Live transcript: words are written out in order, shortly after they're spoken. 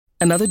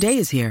Another day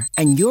is here,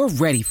 and you're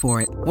ready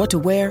for it. What to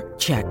wear?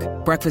 Check.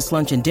 Breakfast,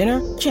 lunch, and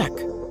dinner? Check.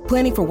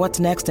 Planning for what's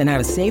next and how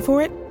to save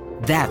for it?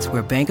 That's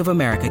where Bank of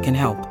America can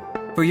help.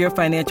 For your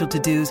financial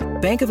to-dos,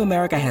 Bank of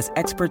America has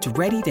experts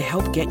ready to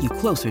help get you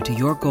closer to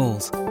your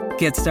goals.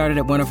 Get started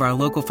at one of our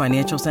local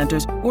financial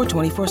centers or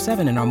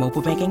 24/7 in our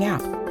mobile banking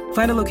app.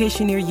 Find a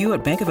location near you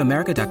at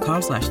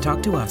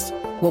bankofamerica.com/talktous.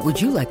 What would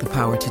you like the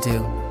power to do?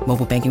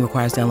 Mobile banking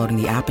requires downloading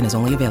the app and is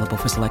only available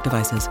for select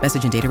devices.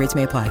 Message and data rates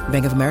may apply.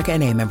 Bank of America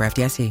N.A., member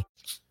FDIC.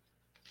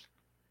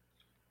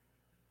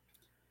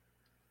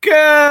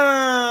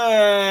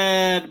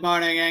 Good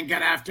morning and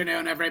good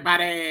afternoon,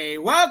 everybody.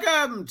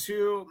 Welcome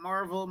to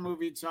Marvel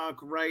Movie Talk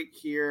right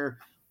here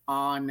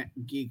on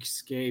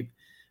Geekscape.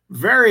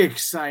 Very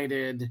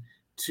excited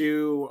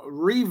to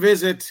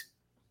revisit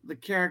the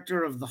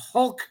character of the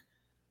Hulk.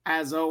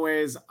 As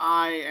always,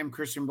 I am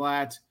Christian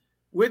Blatt.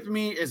 With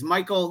me is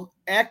Michael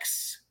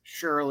X.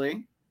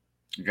 Shirley.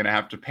 You're going to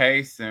have to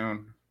pay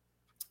soon.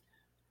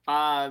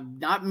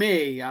 Not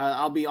me.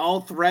 I'll be all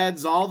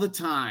threads all the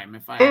time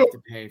if I have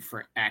to pay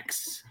for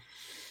X.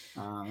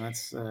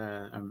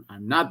 I'm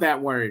not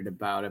that worried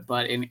about it.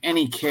 But in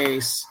any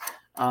case,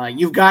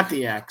 you've got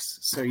the X,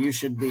 so you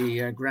should be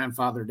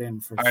grandfathered in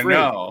for free.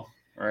 I know,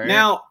 right?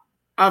 Now,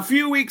 a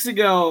few weeks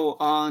ago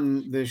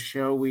on this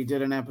show, we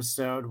did an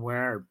episode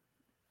where,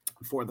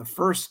 for the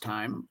first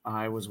time,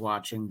 I was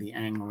watching The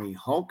Angry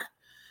Hulk.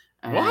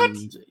 What?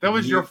 That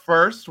was your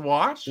first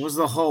watch? It was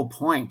the whole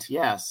point,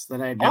 yes,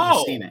 that I had never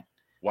seen it.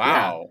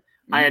 Wow.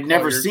 Yeah. I had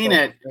never seen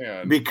it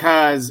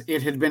because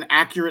it had been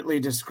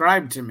accurately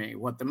described to me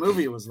what the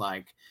movie was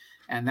like.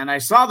 And then I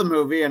saw the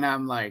movie and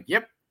I'm like,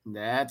 yep,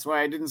 that's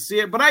why I didn't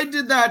see it. But I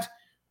did that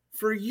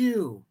for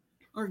you,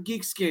 our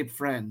Geekscape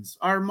friends,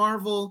 our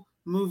Marvel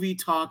Movie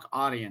Talk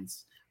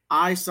audience.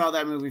 I saw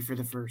that movie for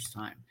the first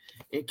time.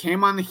 It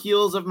came on the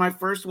heels of my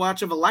first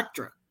watch of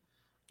Elektra.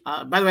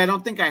 By the way, I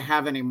don't think I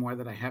have any more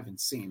that I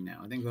haven't seen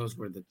now. I think those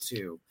were the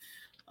two,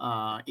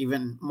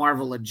 even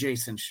Marvel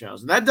adjacent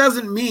shows. That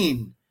doesn't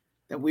mean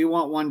that we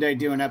won't one day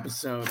do an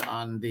episode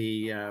on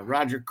the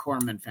Roger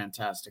Corman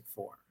Fantastic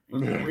Four.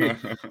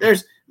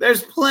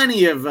 There's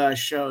plenty of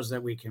shows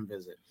that we can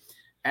visit.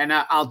 And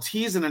I'll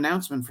tease an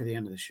announcement for the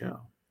end of the show.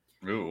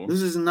 Ooh.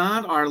 This is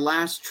not our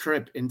last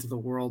trip into the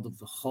world of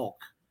the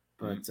Hulk,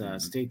 but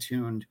stay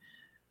tuned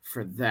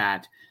for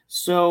that.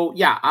 So,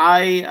 yeah,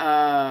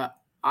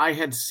 I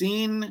had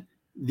seen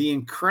The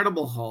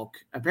Incredible Hulk.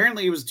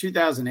 Apparently, it was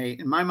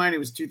 2008. In my mind, it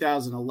was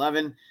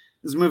 2011.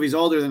 This movie's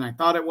older than I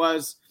thought it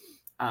was,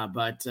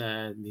 but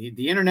the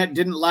internet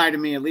didn't lie to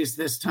me, at least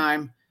this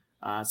time.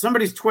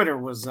 Somebody's Twitter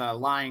was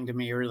lying to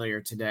me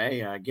earlier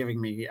today, giving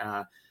me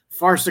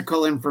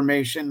farcical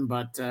information,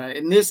 but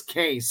in this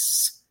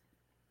case,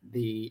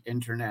 the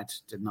internet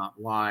did not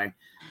lie.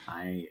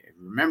 I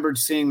remembered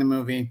seeing the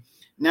movie.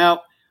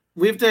 Now,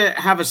 we have to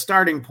have a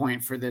starting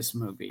point for this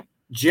movie.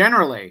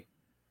 Generally,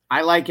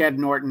 I like Ed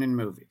Norton in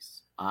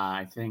movies.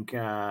 I think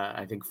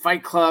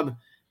Fight Club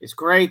is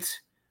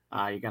great.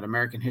 You got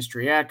American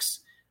History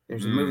X.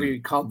 There's a movie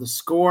called The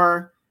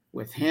Score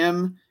with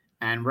him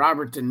and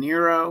Robert De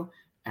Niro,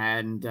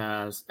 and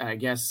I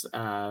guess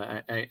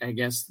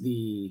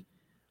the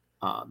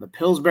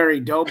Pillsbury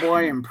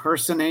Doughboy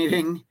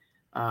impersonating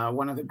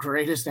one of the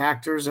greatest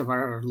actors of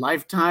our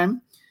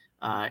lifetime.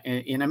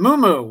 In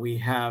Amumu, we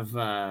have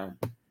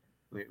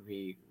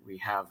we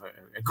have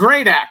a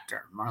great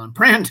actor, Marlon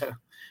Brando.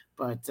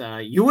 But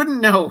you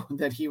wouldn't know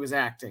that he was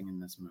acting in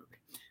this movie.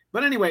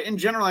 But anyway, in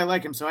general, I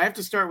like him. So I have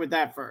to start with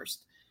that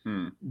first.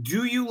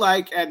 Do you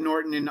like Ed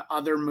Norton in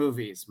other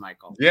movies,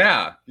 Michael?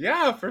 Yeah,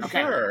 for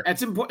sure.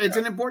 It's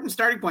an important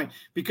starting point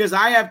because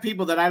I have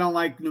people that I don't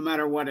like no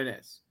matter what it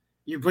is.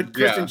 You put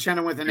Kristen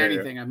Chenoweth in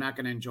anything, I'm not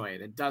going to enjoy it.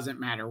 It doesn't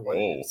matter what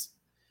it is.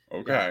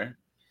 Okay.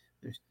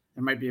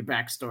 There might be a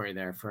backstory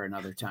there for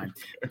another time.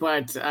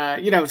 But,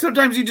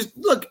 sometimes you just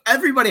look,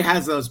 everybody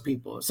has those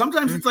people.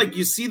 Sometimes it's like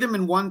you see them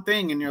in one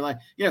thing and you're like,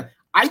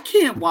 I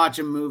can't watch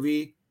a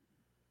movie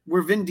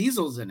where Vin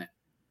Diesel's in it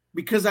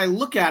because I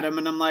look at him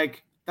and I'm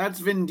like, that's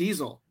Vin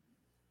Diesel.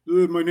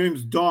 My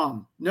name's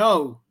Dom.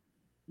 No,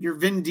 you're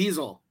Vin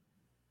Diesel.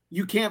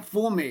 You can't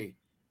fool me.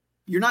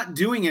 You're not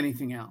doing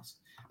anything else.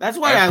 That's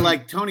why I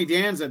like Tony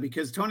Danza,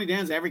 because Tony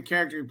Danza, every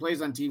character he plays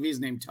on TV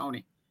is named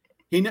Tony.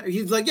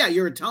 He's like, yeah,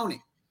 you're a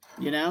Tony.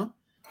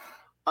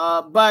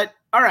 But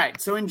all right.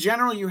 So in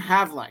general, you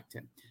have liked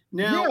him.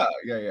 Now,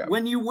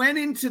 when you went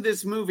into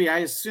this movie, I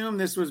assume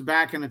this was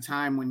back in a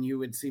time when you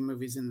would see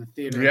movies in the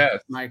theater, yes.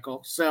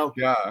 Michael. So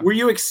were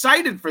you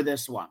excited for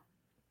this one?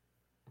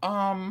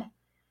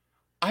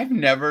 I've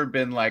never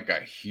been like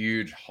a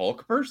huge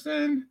Hulk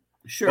person.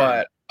 Sure.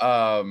 But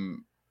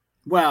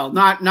well,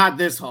 not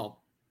this Hulk,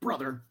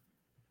 brother.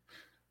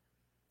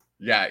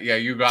 Yeah,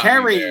 you got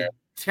me there.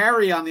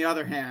 Terry, on the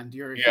other hand,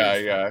 you're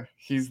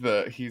he's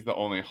the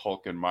only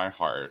Hulk in my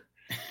heart.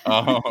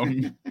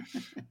 When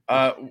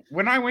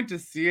I went to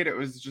see it, it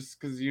was just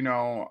because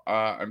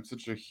I'm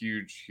such a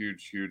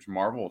huge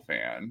Marvel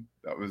fan.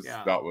 That was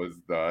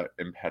the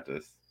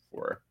impetus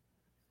for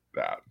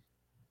that.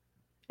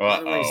 By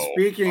the way,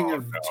 speaking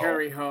of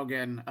Terry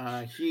Hogan,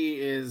 he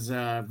is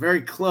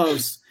very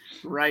close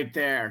right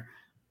there,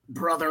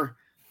 brother.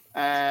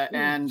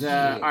 And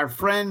our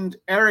friend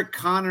Eric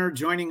Connor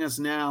joining us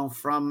now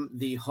from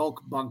the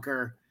Hulk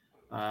bunker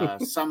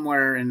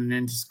somewhere in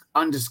an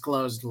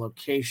undisclosed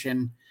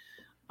location.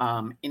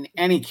 In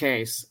any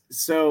case,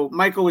 so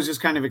Michael was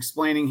just kind of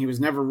explaining he was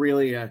never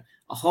really a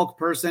Hulk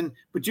person,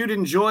 but you'd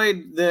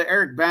enjoyed the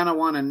Eric Bana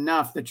one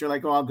enough that you're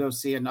like, oh, I'll go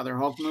see another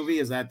Hulk movie.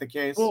 Is that the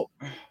case? Well,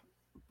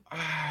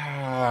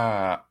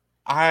 I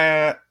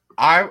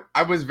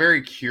was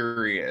very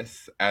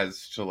curious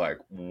as to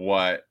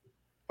what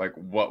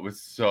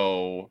was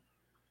so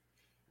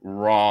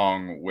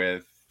wrong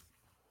with,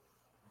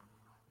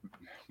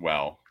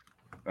 well,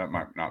 that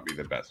might not be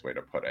the best way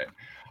to put it.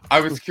 I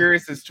was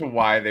curious as to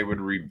why they would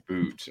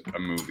reboot a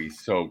movie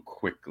so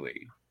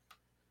quickly.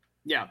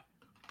 Yeah,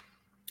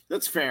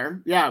 that's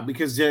fair. Yeah,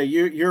 because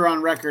you're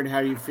on record how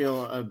you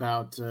feel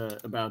about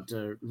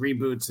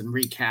reboots and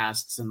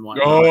recasts and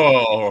whatnot.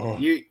 Oh,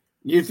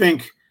 you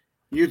think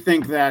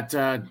that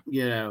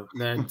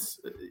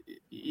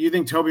you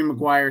think Tobey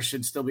Maguire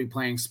should still be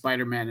playing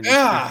Spider-Man in his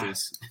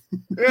 50s.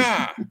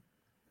 Yeah.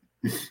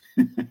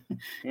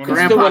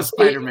 Grandpa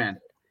Spider-Man.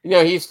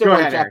 No, he still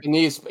wants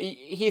Japanese.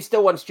 He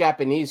still wants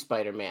Japanese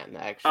Spider-Man.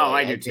 Actually,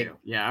 I do too.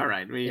 Yeah, all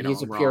right.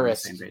 He's a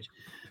purist.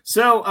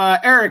 So,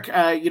 Eric,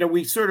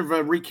 we sort of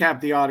recapped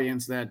the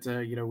audience that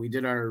we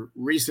did our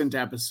recent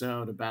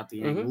episode about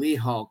the Lee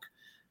Hulk,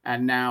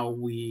 and now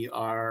we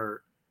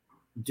are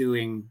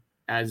doing,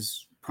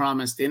 as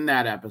promised in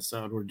that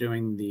episode, we're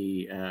doing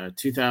the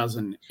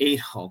 2008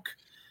 Hulk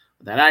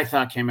that I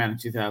thought came out in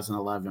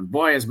 2011.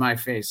 Boy, is my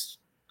face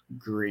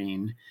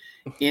green.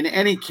 In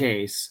any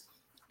case,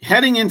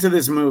 heading into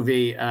this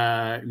movie,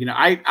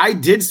 I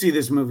did see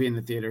this movie in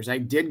the theaters. I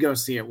did go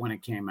see it when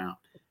it came out.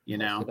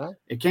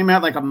 It came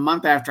out like a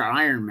month after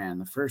Iron Man,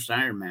 the first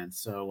Iron Man.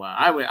 So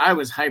I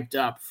was hyped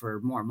up for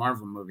more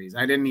Marvel movies.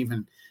 I didn't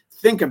even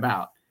think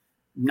about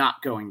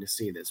not going to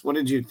see this. What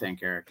did you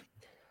think, Eric?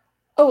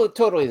 Oh,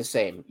 totally the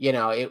same.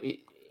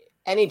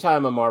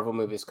 Anytime a Marvel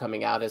movie is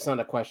coming out, it's not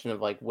a question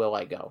of will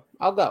I go?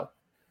 I'll go.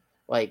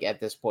 At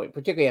this point,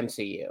 particularly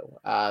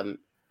MCU.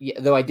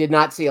 Though I did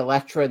not see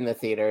Elektra in the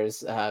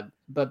theaters,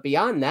 but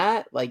beyond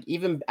that,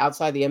 even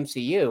outside the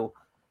MCU,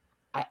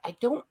 I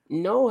don't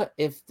know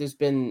if there's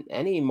been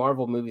any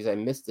Marvel movies I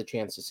missed the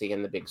chance to see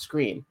in the big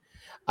screen.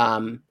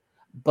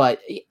 But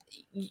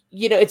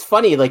it's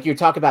funny, you're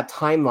talking about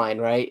timeline,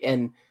 right?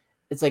 And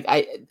it's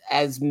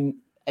as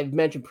I've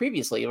mentioned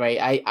previously,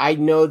 right? I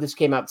know this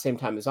came out at the same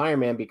time as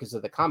Iron Man because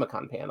of the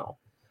Comic-Con panel,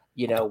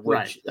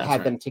 which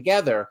had them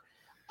together.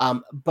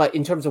 But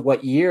in terms of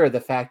what year,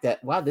 the fact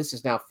that, wow, this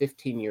is now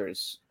 15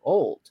 years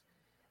old,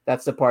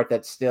 that's the part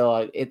that's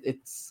still,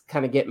 it's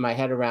kind of getting my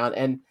head around.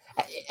 And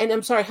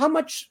I'm sorry, how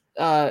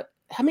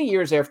many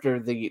years after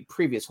the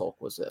previous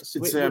Hulk was this?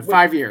 It's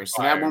 5 years.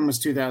 So that one was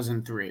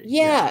 2003.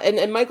 Yeah.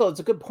 And Michael, it's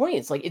a good point.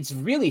 It's it's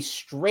really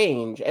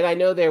strange. And I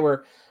know they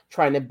were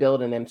trying to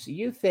build an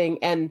MCU thing.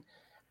 And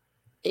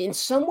in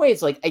some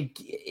ways,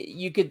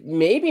 you could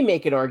maybe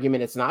make an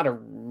argument it's not a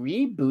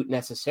reboot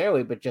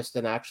necessarily, but just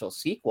an actual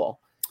sequel.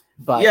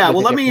 But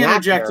let me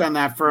interject on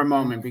that for a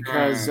moment,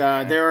 because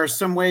there are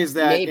some ways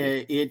that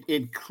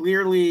it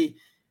clearly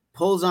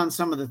pulls on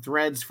some of the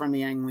threads from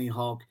the Ang Lee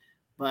Hulk,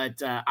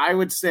 but I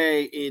would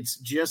say it's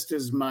just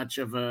as much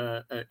of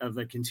a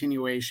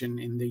continuation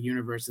in the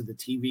universe of the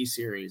TV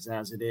series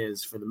as it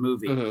is for the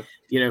movie.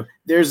 Mm-hmm.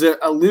 There's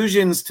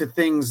allusions to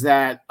things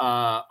that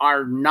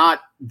are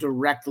not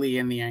directly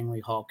in the Ang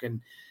Lee Hulk,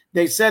 and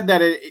they said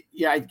that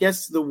I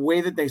guess the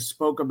way that they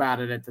spoke about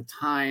it at the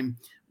time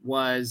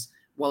was,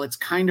 well, it's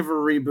kind of a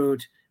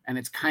reboot and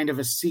it's kind of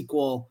a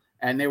sequel,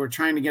 and they were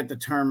trying to get the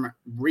term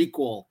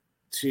requel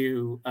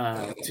to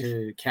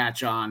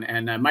catch on.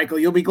 And Michael,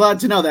 you'll be glad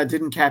to know that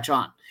didn't catch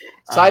on.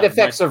 Side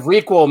effects of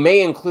requel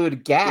may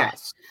include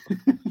gas. Yeah.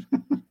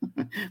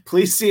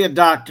 Please see a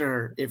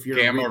doctor if you're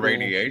gamma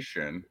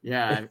radiation.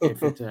 Yeah,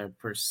 if it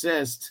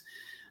persists.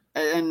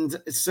 And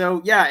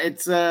so,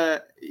 it's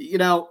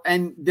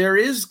and there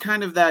is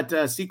kind of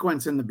that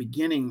sequence in the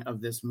beginning of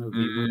this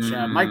movie, which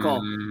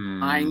Michael,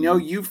 I know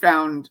you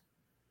found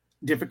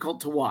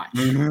difficult to watch.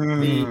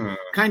 The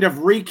kind of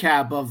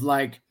recap of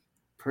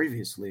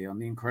previously on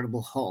the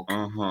Incredible Hulk,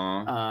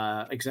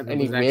 except it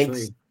was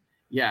actually,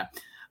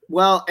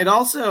 Well, it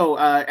also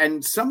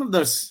and some of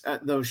those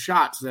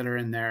shots that are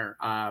in there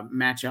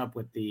match up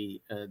with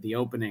the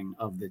opening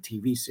of the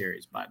TV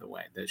series. By the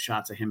way, the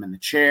shots of him in the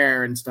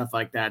chair and stuff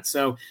like that.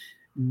 So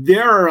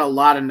there are a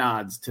lot of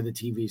nods to the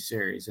TV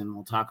series, and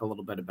we'll talk a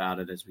little bit about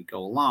it as we go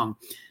along.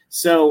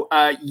 So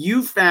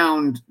you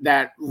found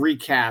that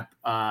recap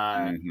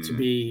to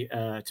be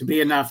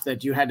enough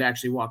that you had to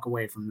actually walk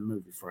away from the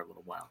movie for a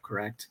little while,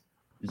 correct?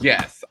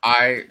 Yes,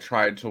 I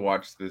tried to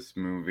watch this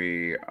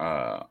movie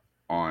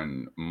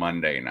on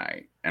Monday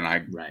night, and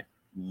I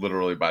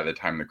literally, by the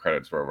time the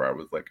credits were over, I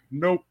was like,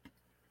 nope,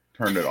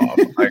 turned it off.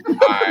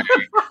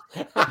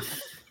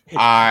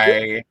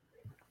 I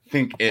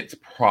think it's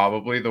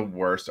probably the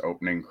worst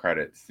opening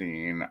credit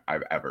scene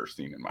I've ever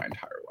seen in my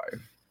entire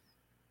life.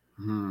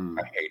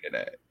 I hated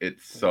it.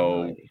 It's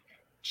so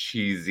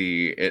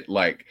cheesy. It's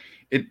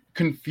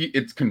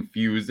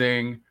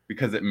confusing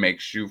because it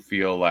makes you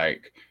feel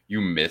like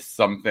you missed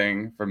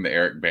something from the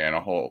Eric Bana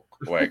Hulk.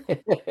 Like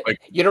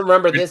you don't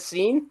remember this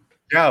scene?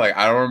 Yeah, like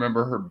I don't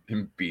remember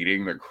him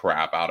beating the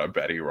crap out of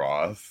Betty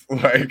Ross.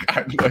 And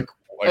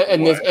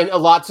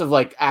lots of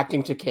like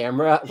acting to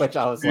camera, which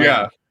I was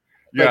like,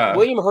 yeah.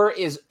 William Hurt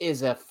is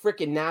a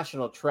freaking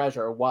national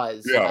treasure.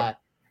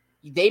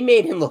 They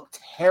made him look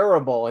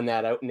terrible in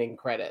that opening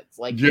credits.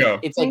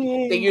 It's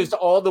like they used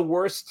all the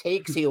worst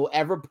takes he'll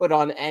ever put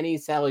on any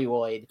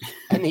celluloid,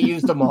 and they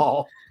used them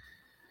all.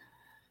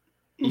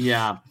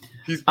 Yeah.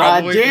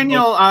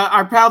 Daniel,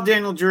 our pal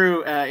Daniel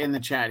Drew in the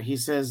chat, he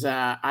says,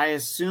 I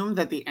assume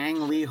that the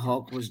Ang Lee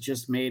Hulk was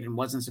just made and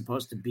wasn't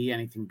supposed to be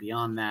anything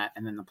beyond that.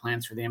 And then the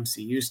plans for the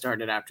MCU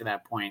started after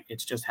that point.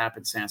 It's just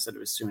happenstance that it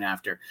was soon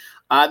after.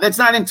 That's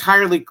not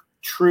entirely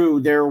true.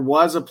 There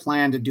was a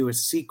plan to do a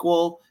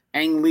sequel.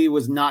 Ang Lee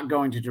was not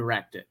going to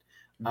direct it.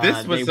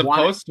 This was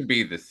supposed to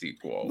be the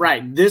sequel.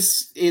 Right.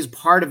 This is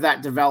part of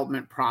that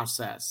development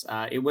process.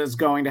 It was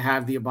going to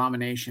have the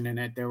Abomination in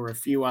it. There were a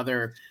few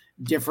other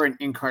different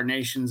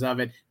incarnations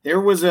of it.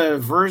 There was a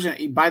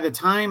version, by the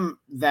time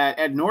that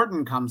Ed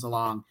Norton comes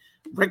along,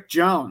 Rick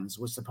Jones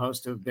was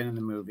supposed to have been in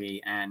the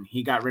movie, and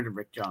he got rid of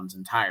Rick Jones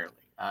entirely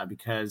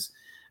because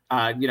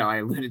I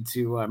alluded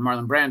to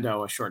Marlon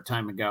Brando a short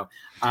time ago.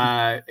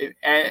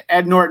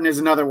 Ed Norton is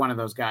another one of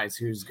those guys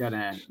who's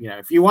gonna,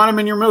 if you want him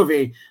in your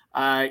movie,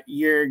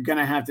 you're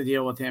gonna have to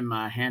deal with him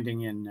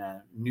handing in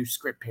new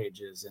script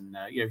pages, and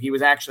he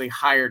was actually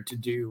hired to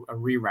do a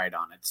rewrite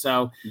on it.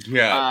 So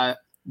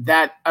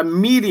that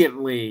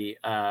immediately,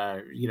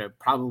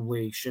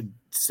 probably should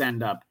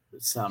send up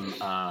some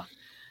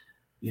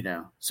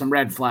some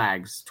red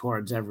flags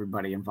towards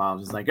everybody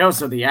involved. It's like,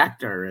 so the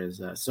actor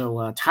is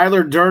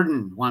Tyler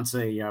Durden wants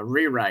a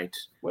rewrite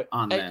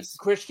on this.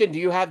 Christian, do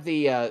you have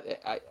the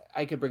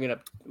I could bring it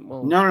up.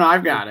 Well, no,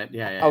 I've got it.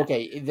 Yeah.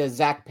 Okay, the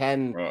Zach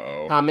Penn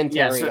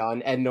commentary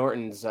on Ed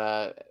Norton's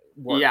work.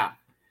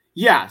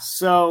 Yeah.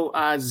 So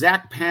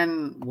Zach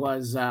Penn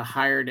was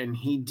hired, and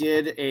he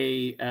did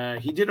a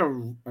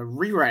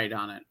rewrite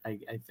on it.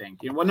 I think.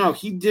 No,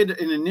 he did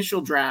an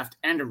initial draft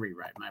and a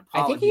rewrite. My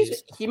apologies. I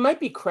think he might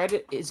be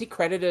credited. Is he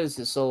credited as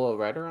a solo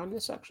writer on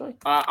this? Actually,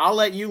 I'll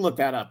let you look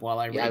that up while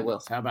I read I will.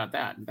 This. How about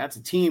that? That's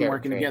a team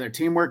working together.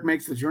 Teamwork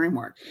makes the dream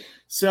work.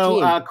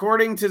 So,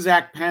 according to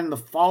Zach Penn, the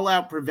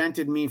fallout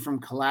prevented me from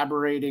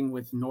collaborating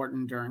with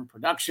Norton during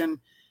production.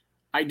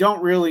 I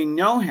don't really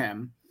know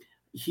him.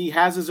 He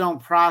has his own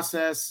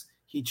process.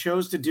 He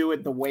chose to do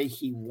it the way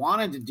he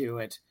wanted to do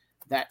it.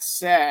 That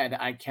said,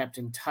 I kept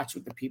in touch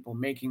with the people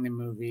making the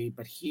movie,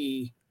 but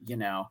he,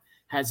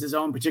 has his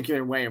own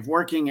particular way of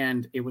working,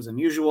 and it was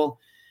unusual.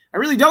 I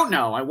really don't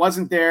know. I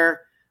wasn't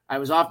there. I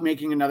was off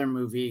making another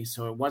movie,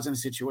 so it wasn't a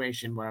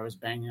situation where I was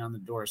banging on the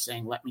door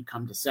saying, let me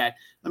come to set.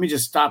 Let me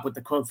just stop with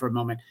the quote for a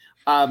moment.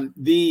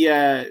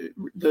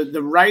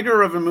 The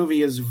writer of a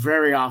movie is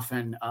very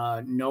often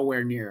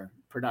nowhere near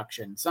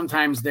production.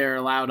 Sometimes they're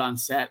allowed on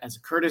set as a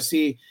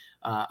courtesy.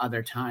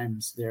 Other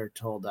times they're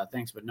told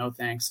thanks, but no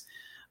thanks.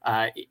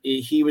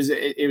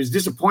 It was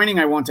disappointing.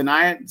 I won't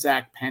deny it.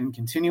 Zach Penn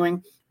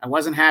continuing. I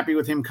wasn't happy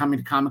with him coming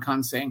to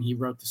Comic-Con saying he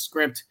wrote the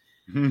script.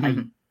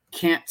 I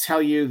can't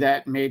tell you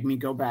that made me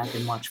go back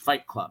and watch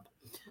Fight Club.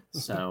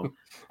 So,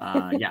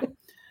 yeah.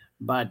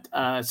 But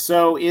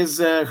so is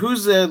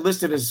who's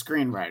listed as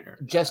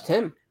screenwriter? Just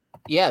him.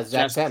 Yeah,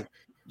 Zach Penn.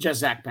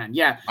 Just Zach Penn.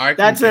 Yeah,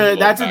 that's a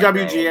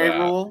WGA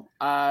rule.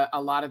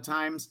 A lot of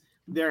times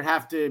there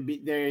have to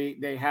be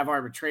they have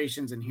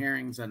arbitrations and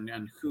hearings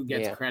on who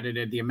gets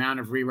credited, the amount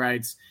of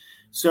rewrites.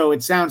 So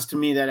it sounds to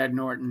me that Ed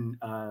Norton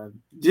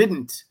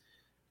didn't,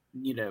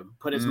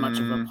 put as much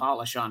of a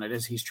polish on it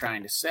as he's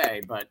trying to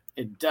say. But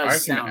it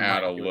does sound. I can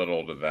add a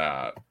little to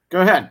that.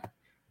 Go ahead.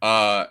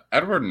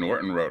 Edward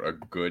Norton wrote a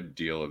good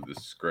deal of the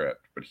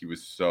script, but he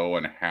was so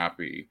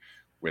unhappy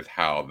with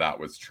how that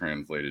was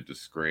translated to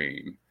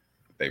screen.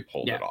 They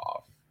pulled it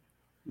off.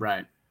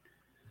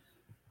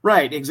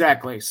 Right,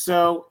 exactly.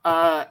 So,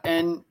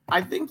 and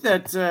I think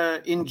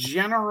that in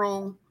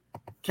general,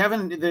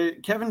 Kevin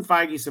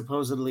Feige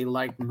supposedly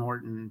liked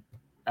Norton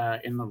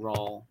in the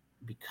role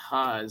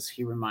because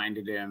he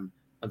reminded him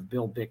of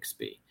Bill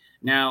Bixby.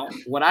 Now,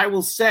 what I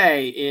will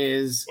say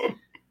is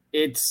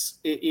it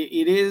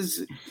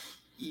is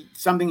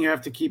something you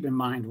have to keep in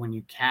mind when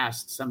you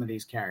cast some of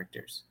these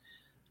characters.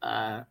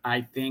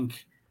 I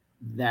think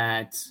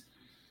that,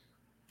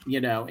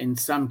 in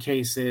some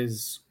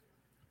cases,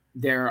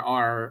 there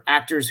are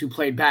actors who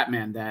played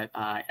Batman that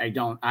I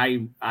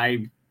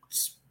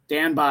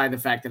stand by the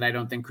fact that I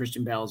don't think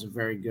Christian Bale is a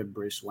very good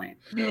Bruce Wayne.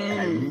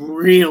 And I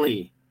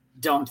really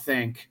don't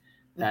think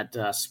that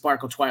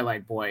Sparkle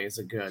Twilight Boy is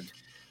a good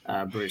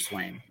Bruce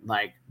Wayne.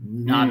 Like,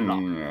 not at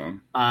all.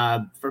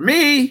 For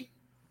me,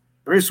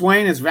 Bruce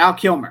Wayne is Val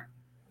Kilmer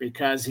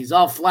because he's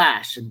all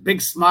flash and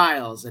big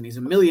smiles and he's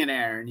a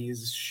millionaire and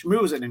he's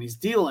schmoozing and he's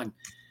dealing.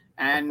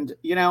 And,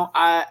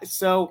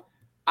 so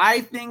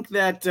I think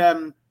that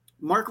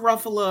Mark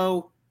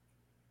Ruffalo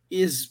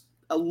is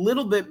a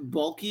little bit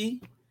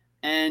bulky,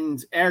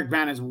 and Eric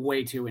Bana is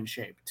way too in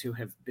shape to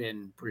have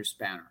been Bruce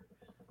Banner.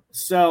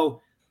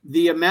 So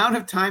the amount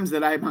of times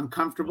that I'm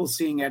uncomfortable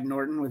seeing Ed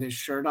Norton with his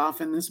shirt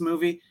off in this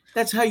movie,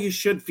 that's how you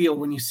should feel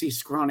when you see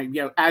scrawny,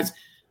 as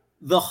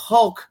the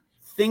Hulk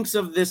thinks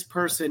of this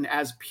person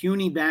as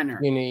Puny Banner.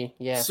 Puny,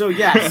 yeah. So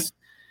yes,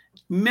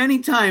 many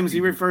times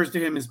he refers to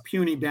him as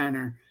Puny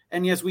Banner.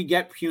 And yes, we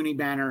get Puny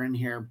Banner in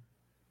here.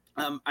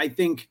 I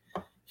think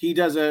he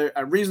does a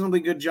reasonably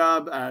good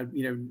job,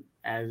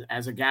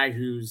 as a guy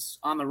who's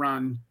on the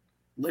run,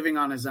 living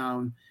on his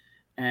own.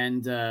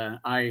 And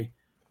I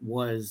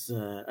was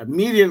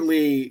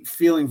immediately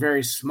feeling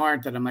very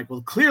smart that I'm like,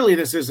 well, clearly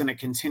this isn't a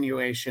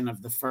continuation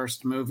of the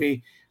first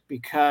movie,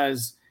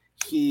 because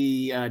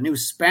he knew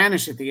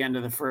Spanish at the end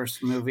of the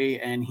first movie,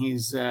 and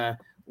he's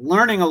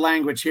learning a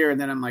language here. And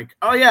then I'm like,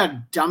 oh yeah,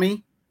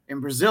 dummy. In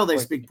Brazil, they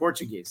speak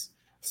Portuguese.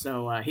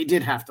 So he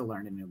did have to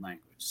learn a new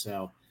language.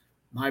 So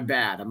my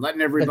bad. I'm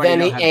letting everybody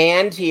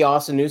know. He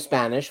also knew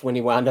Spanish when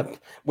he wound up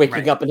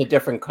waking up in a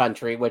different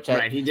country, which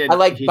he did. I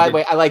like. By the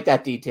way, I like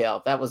that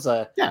detail. That was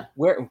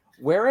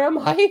where am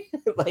I?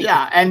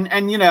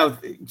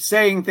 and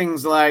saying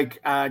things like,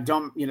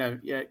 "Don't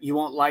you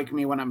won't like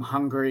me when I'm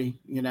hungry."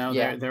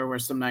 There were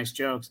some nice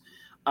jokes.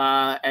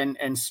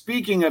 And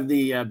speaking of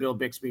the Bill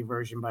Bixby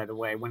version, by the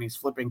way, when he's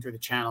flipping through the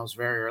channels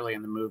very early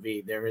in the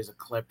movie, there is a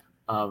clip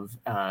of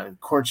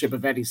Courtship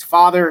of Eddie's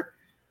Father,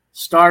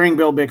 starring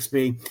Bill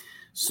Bixby.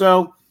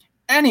 So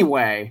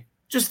anyway,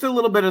 just a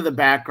little bit of the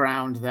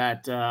background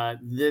that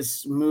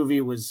this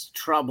movie was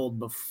troubled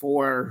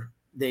before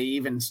they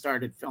even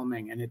started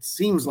filming, and it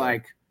seems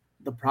like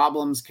the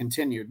problems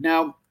continued.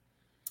 Now,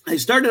 I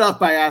started off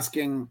by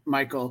asking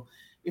Michael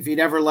if he'd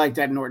ever liked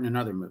Ed Norton in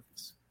other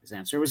movies. His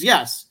answer was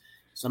yes.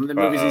 Some of the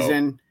movies he's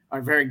in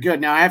are very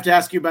good. Now, I have to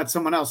ask you about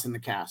someone else in the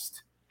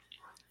cast.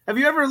 Have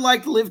you ever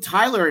liked Liv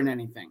Tyler in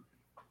anything?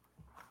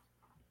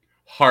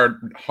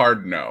 Hard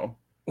no.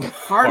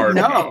 Hard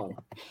no.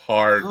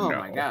 Oh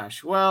my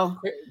gosh.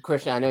 Well,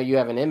 Christian, I know you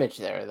have an image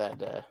there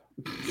that.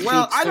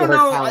 I don't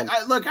know.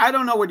 I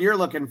don't know what you're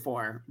looking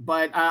for,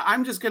 but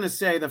I'm just going to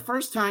say the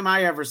first time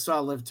I ever saw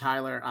Liv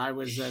Tyler, I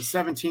was a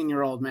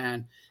 17-year-old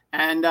man.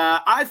 And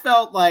I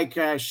felt like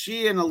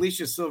she and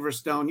Alicia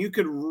Silverstone, you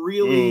could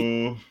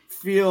really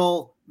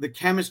feel the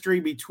chemistry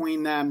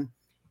between them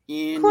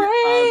in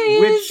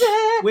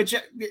which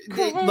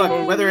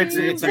look, whether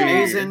it's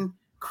amazing,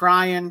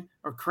 crying,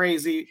 or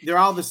crazy, they're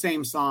all the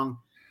same song.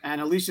 And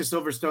Alicia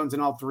Silverstone's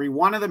in all three.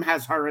 One of them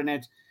has her in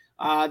it.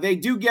 They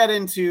do get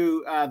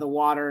into the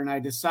water, and I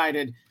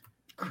decided,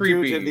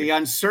 due to the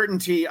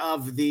uncertainty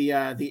of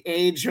the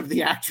age of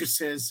the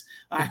actresses,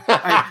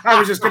 I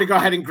was just going to go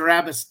ahead and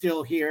grab a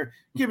still here,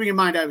 keeping in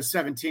mind I was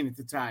 17 at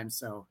the time,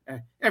 so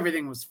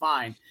everything was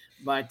fine.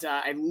 But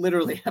I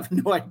literally have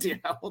no idea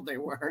how old they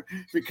were,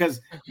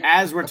 because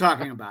as we're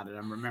talking about it,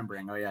 I'm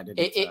remembering. Oh yeah,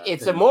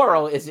 it's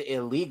immoral. Is it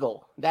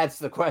illegal? That's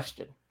the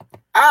question.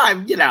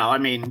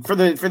 For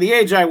the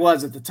age I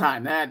was at the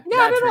time, that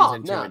not at all.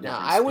 Into a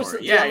different I was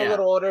story. I'm a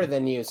little older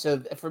than you,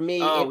 so for me,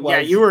 it was. Yeah,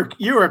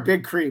 you were a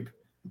big creep.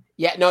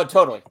 Yeah, no,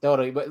 totally.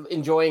 But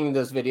enjoying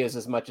those videos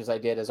as much as I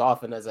did, as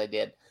often as I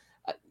did,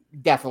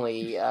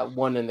 definitely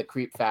one in the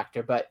creep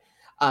factor. But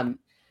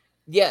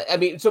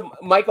so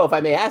Michael, if I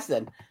may ask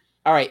then,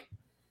 all right,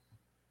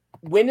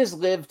 when is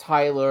Liv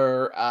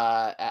Tyler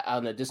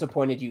on a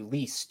disappointed you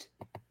least?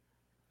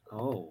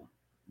 Oh,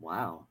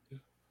 wow.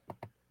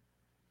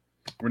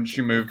 When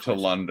she moved to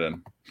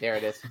London. There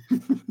it is.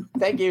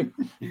 Thank you.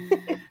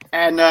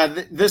 And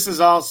this is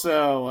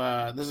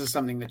also this is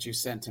something that you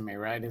sent to me,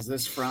 right? Is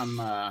this from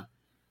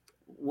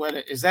what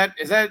is that?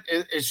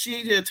 Is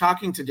she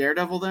talking to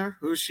Daredevil there?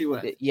 Who's she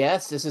with?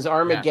 Yes, this is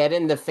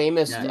Armageddon, the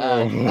famous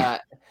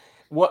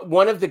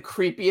one of the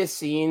creepiest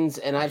scenes,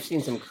 and I've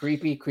seen some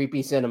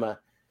creepy cinema,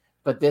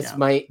 but this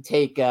might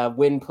take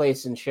win,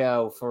 place, and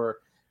show for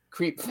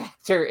creep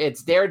factor.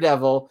 It's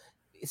Daredevil,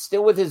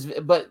 still with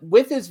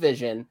his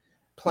vision,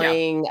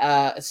 playing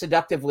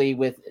seductively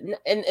with,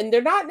 and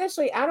they're not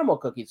necessarily animal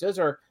cookies. Those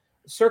are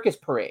Circus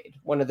Parade,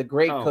 one of the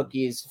great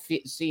cookies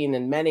seen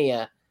in many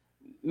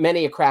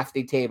a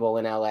crafty table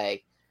in LA.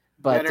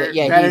 But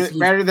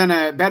better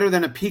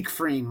than a Peak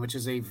Freen, which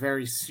is a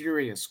very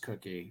serious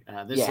cookie.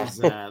 This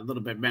is a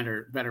little bit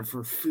better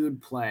for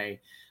food play.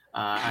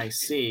 I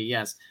see.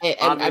 Yes, and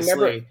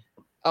obviously.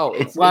 I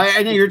remember,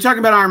 I know you're talking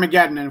about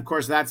Armageddon, and of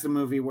course that's the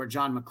movie where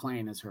John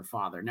McClane is her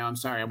father. No, I'm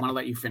sorry. I want to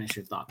let you finish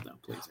your thought, though,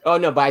 please. Oh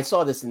no, but I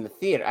saw this in the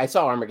theater. I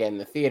saw Armageddon in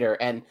the theater,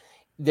 and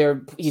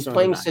he's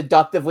playing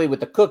seductively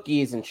with the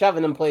cookies and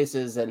shoving them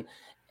places,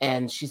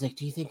 and she's like,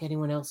 "Do you think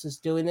anyone else is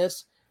doing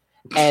this?"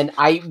 And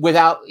I,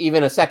 without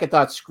even a second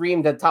thought,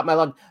 screamed at the top of my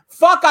lungs,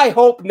 "Fuck, I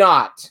hope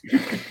not."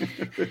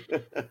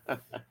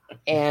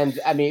 And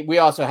I mean, we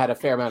also had a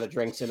fair amount of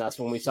drinks in us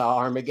when we saw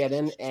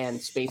Armageddon and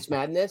Space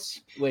Madness,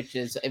 which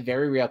is a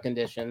very real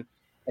condition.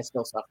 I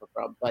still suffer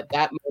from. But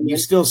that moment, you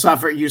still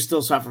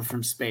suffer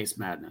from space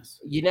madness.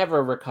 You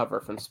never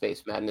recover from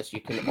space madness.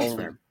 You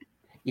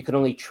can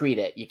only treat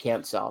it. You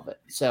can't solve it.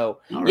 So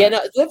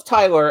Liv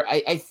Tyler,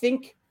 I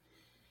think,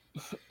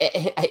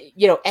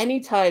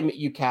 anytime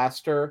you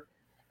cast her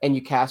and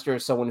you cast her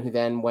as someone who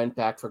then went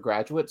back for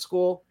graduate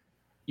school,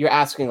 you're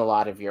asking a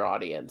lot of your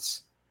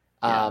audience.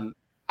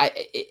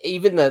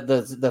 Even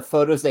the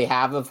photos they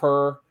have of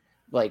her,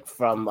 like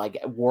from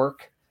like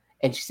work,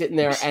 and she's sitting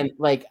there, and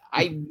like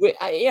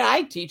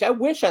I teach. I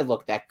wish I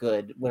looked that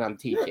good when I'm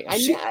teaching.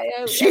 She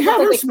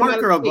had her smart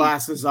girl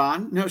glasses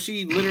on. No,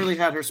 she literally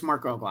had her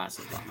smart girl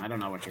glasses on. I don't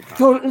know what you're talking.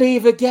 Don't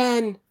leave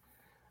again.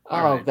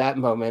 Right. That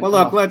moment. Well,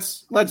 look,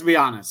 let's be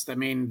honest. I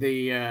mean,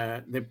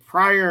 the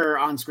prior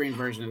on-screen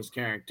version of this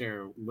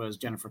character was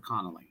Jennifer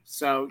Connelly.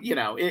 So,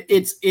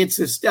 it's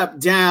a step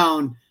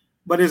down,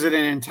 but is it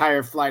an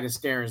entire flight of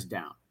stairs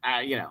down?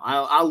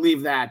 I'll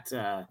leave that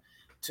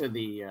to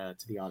the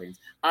audience.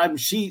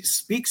 She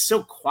speaks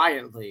so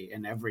quietly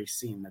in every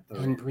scene that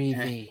they're in.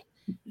 Breathy.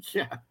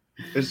 Yeah.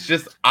 It's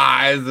just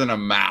eyes and a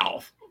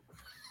mouth.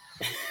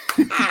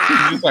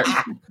 Just like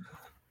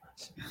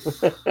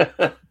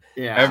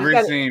yeah. Every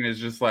scene is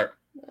just like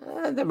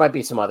there might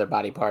be some other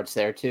body parts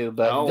there too,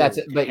 but that's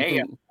it. But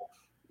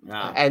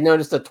I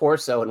noticed a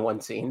torso in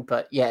one scene,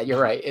 but yeah, you're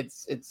right.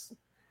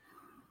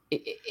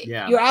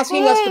 You're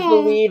asking us to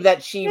believe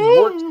that she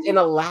works in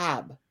a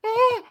lab.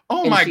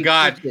 Oh my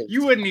God.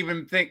 You wouldn't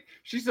even think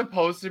she's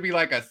supposed to be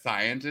like a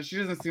scientist. She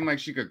doesn't seem like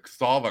she could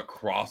solve a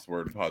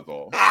crossword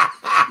puzzle.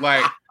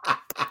 Like,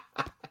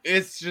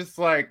 it's just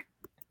like,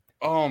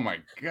 oh my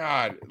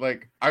God.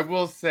 Like, I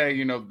will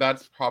say,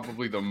 that's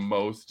probably the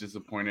most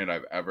disappointed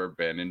I've ever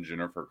been in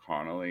Jennifer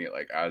Connelly,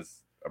 like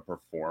as a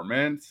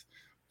performance.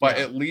 But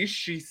at least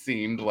she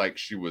seemed like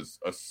she was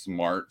a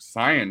smart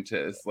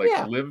scientist.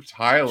 Like Liv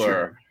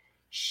Tyler,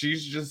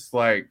 she's just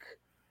like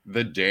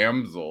the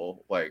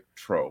damsel like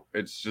trope.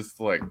 It's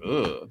just like,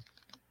 ugh.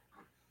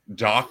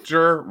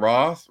 Dr.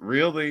 Ross,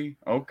 really?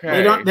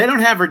 Okay. They don't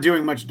have her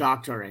doing much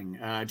doctoring.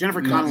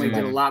 Jennifer Connelly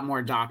did a lot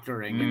more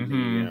doctoring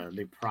in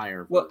the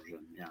prior version.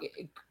 Yeah.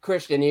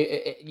 Christian,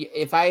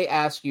 if I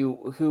ask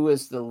you who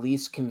is the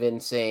least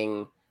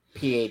convincing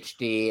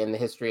PhD in the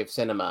history of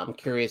cinema, I'm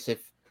curious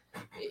if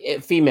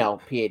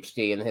female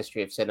PhD in the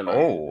history of cinema.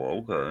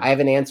 Oh, okay. I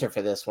have an answer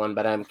for this one,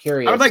 but I'm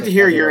curious. I would like to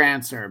hear your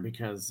answer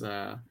because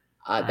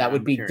that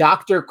would be curious.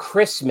 Dr.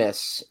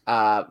 Christmas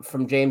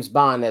from James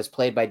Bond, as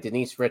played by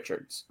Denise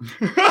Richards.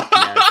 And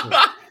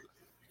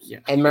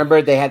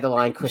remember, they had the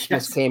line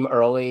 "Christmas came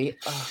early."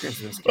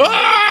 Christmas came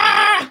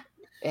early.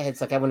 It's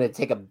like I want to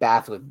take a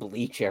bath with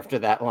bleach after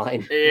that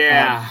line.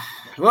 Yeah.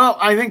 Well,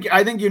 I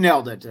think you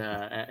nailed it.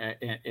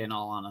 In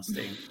all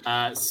honesty,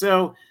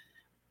 so.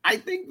 I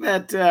think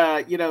that,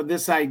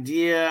 this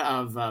idea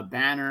of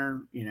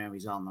Banner,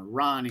 he's on the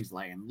run, he's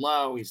laying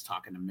low, he's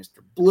talking to Mr.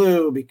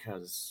 Blue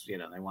because,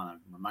 they want to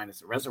remind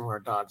us of Reservoir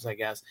Dogs, I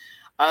guess.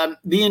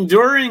 The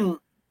enduring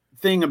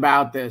thing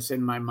about this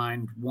in my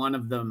mind, one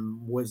of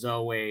them was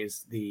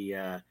always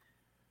the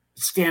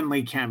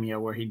Stanley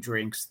cameo where he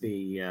drinks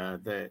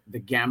the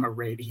gamma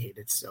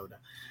radiated soda.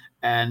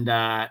 And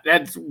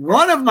that's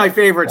one of my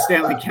favorite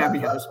Stanley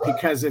cameos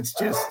because it's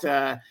just...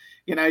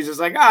 he's just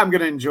like, I'm going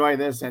to enjoy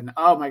this. And,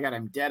 oh, my God,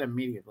 I'm dead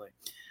immediately.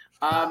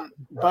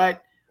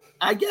 But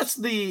I guess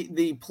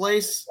the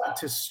place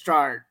to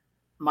start,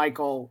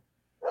 Michael,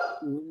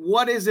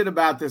 what is it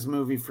about this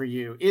movie for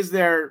you?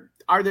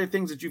 Are there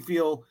things that you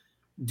feel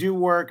do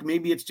work?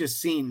 Maybe it's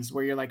just scenes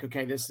where you're like,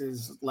 okay, this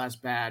is less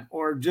bad.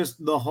 Or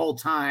just the whole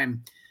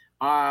time,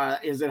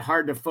 is it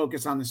hard to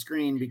focus on the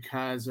screen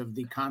because of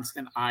the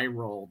constant eye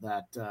roll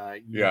that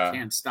you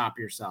can't stop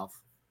yourself?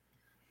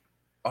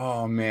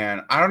 Oh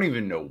man, I don't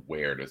even know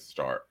where to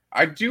start.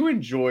 I do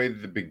enjoy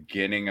the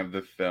beginning of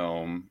the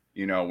film,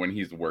 when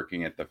he's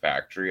working at the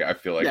factory. I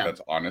feel like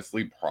that's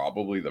honestly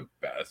probably the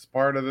best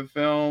part of the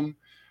film.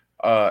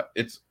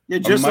 It's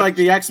just like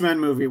the X-Men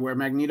movie where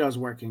Magneto's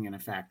working in a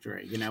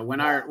factory.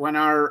 When our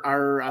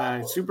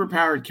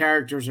superpowered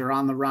characters are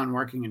on the run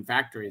working in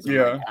factories.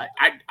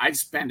 I'd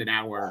spend an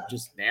hour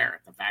just there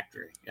at the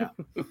factory. Yeah.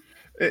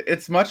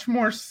 It's much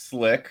more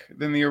slick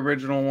than the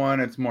original one.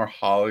 It's more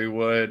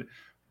Hollywood.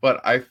 But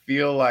I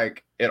feel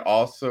like it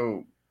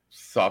also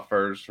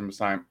suffers from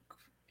some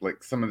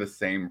of the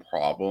same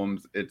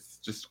problems. It's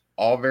just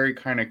all very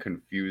kind of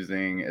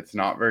confusing. It's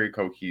not very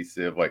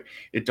cohesive. Like,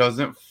 it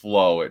doesn't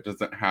flow. It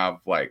doesn't have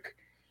like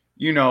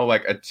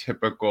a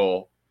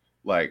typical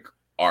like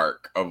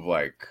arc of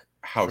like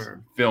how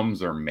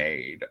films are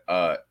made.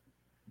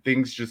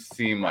 Things just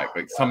seem like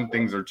some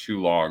things are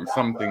too long.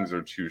 Some things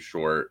are too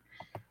short.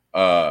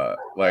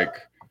 Like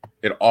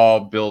it all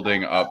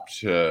building up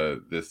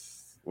to this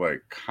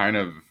like kind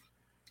of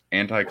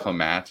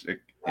anticlimactic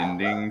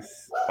endings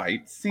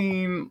fight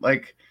scene.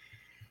 Like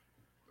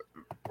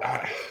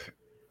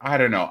I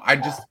don't know.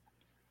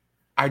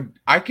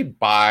 I could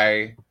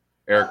buy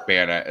Eric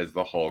Bana as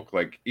the Hulk.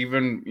 Like,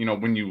 even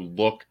when you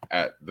look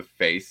at the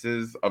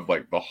faces of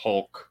like the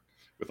Hulk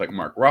with like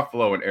Mark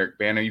Ruffalo and Eric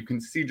Bana, you can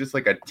see just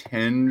like a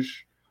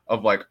tinge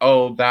of like,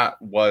 oh, that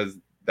was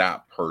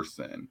that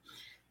person.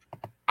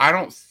 I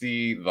don't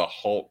see the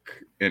Hulk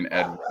in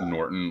Ed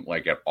Norton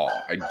like at all.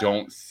 I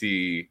don't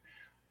see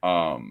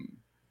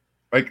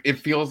like it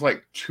feels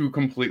like two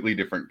completely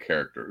different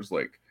characters.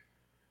 Like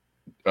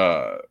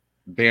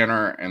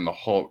Banner and the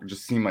Hulk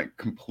just seem like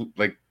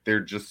like they're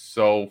just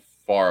so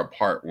far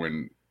apart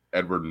when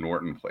Edward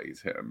Norton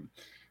plays him.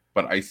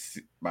 But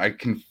I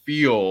can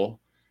feel,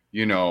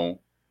 you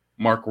know,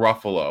 Mark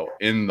Ruffalo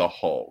in the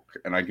Hulk,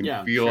 and I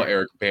can feel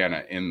Eric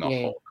Bana in the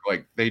Hulk.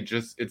 Like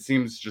it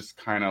seems just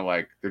kind of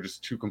like they're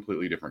just two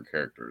completely different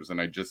characters. And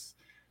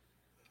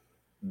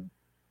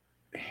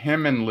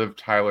him and Liv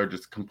Tyler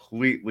just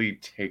completely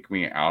take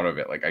me out of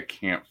it. Like I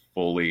can't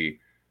fully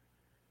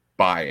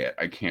buy it.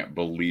 I can't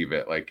believe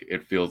it. Like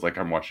it feels like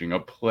I'm watching a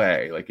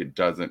play. Like it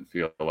doesn't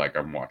feel like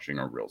I'm watching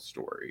a real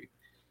story.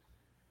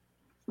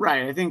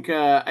 Right. I think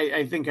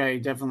I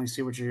definitely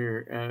see what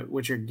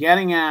you're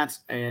getting at,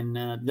 and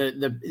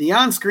the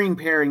on-screen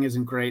pairing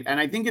isn't great, and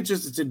I think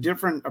it's a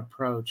different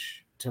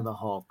approach to the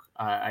Hulk.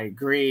 I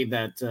agree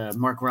that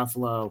Mark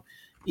Ruffalo,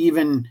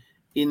 even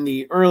in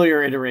the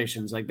earlier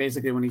iterations, like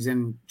basically when he's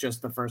in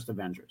just the first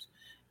Avengers,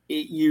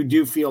 you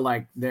do feel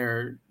like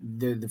the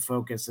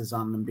focus is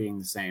on them being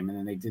the same, and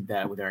then they did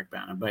that with Eric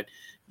Bana. But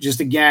just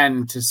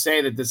again, to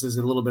say that this is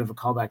a little bit of a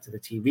callback to the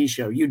TV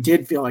show, you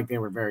did feel like they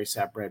were very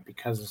separate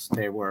because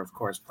they were, of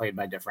course, played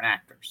by different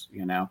actors,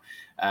 you know,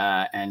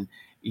 and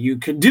you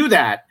could do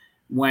that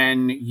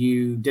when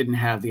you didn't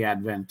have the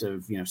advent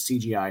of, you know,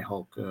 CGI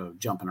Hulk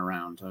jumping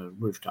around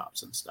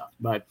rooftops and stuff.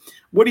 But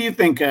what do you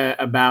think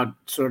about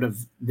sort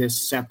of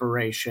this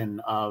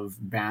separation of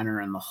Banner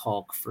and the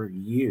Hulk for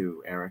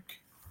you, Eric?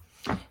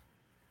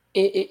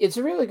 It's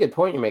a really good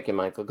point you're making,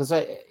 Michael, because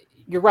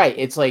you're right.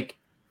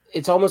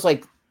 It's almost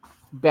like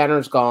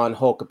Banner's gone,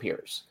 Hulk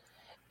appears.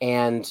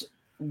 And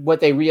what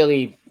they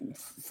really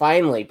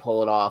finally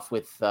pull it off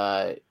with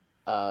Mark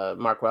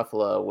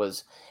Ruffalo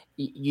was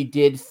you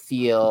did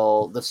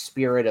feel the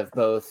spirit of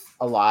both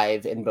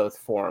alive in both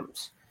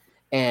forms.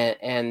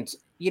 And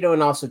you know,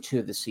 and also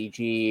too, the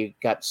CG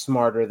got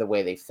smarter, the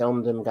way they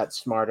filmed him got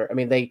smarter. I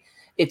mean,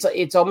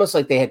 it's almost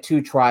like they had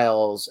two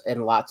trials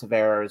and lots of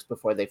errors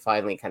before they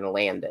finally kind of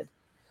landed.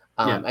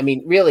 I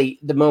mean, really,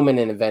 the moment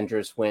in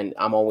Avengers when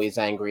I'm always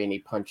angry and he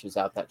punches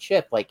out that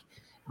ship, like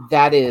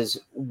that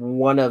is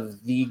one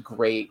of the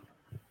great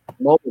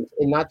moments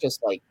in not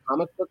just like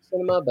comic book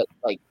cinema, but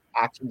like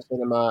action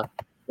cinema,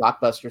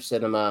 blockbuster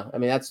cinema. I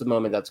mean, that's the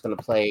moment that's going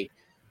to play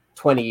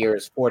 20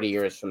 years, 40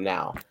 years from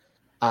now.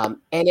 And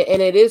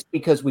it is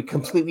because we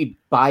completely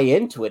buy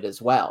into it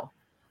as well.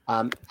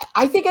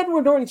 I think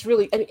Edward Norton's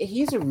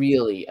he's a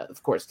really,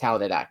 of course,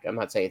 talented actor. I'm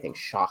not saying anything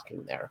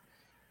shocking there.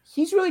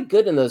 He's really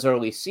good in those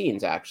early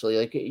scenes, actually.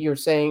 Like you're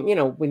saying, you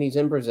know, when he's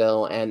in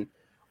Brazil and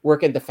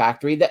work at the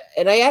factory.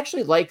 And I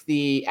actually like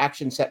the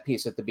action set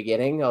piece at the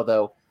beginning,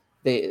 although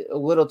a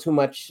little too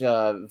much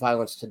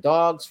violence to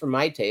dogs for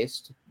my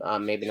taste.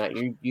 Maybe not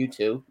you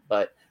two,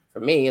 but for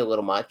me, a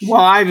little much.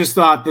 Well, I just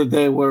thought that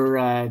they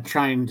were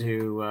trying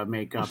to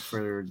make up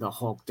for the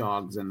Hulk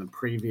dogs in the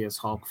previous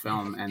Hulk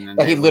film, and then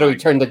he literally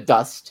turned to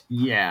dust.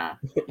 Yeah.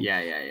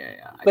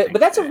 But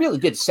that's a really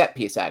good set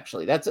piece,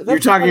 actually. That's you're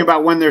talking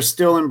about when they're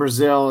still in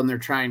Brazil and they're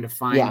trying to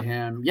find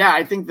him. Yeah,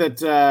 I think that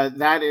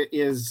that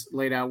is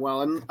laid out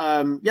well, and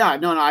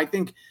I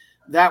think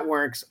that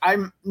works.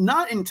 I'm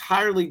not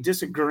entirely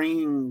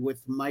disagreeing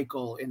with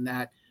Michael in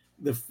that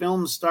the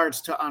film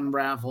starts to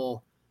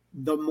unravel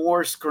the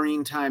more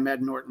screen time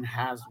Ed Norton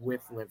has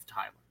with Liv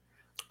Tyler.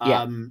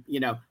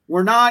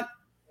 We're not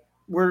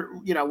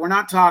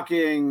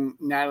talking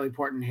Natalie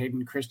Portman,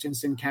 Hayden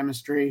Christensen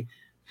chemistry,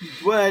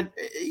 but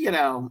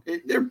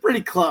they're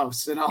pretty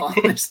close in all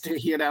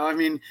honesty. I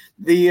mean,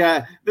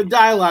 the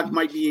dialogue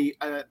might be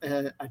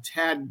a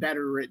tad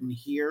better written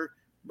here,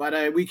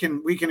 but we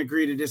can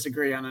agree to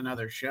disagree on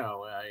another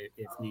show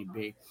if need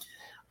be.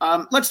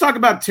 Let's talk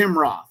about Tim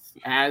Roth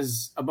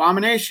as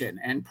Abomination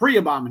and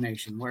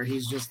pre-Abomination, where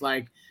he's just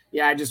like,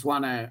 I just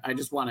want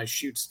to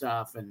shoot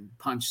stuff and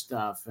punch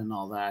stuff and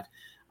all that.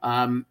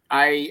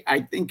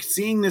 I think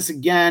seeing this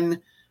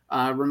again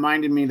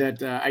reminded me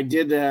that I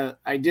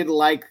did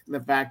like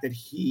the fact that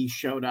he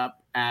showed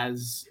up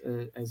as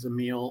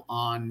Emil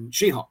on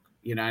She-Hulk.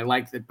 I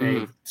like that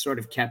they sort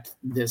of kept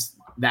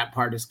that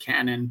part as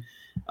canon.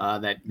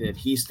 That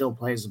he still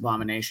plays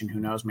Abomination. Who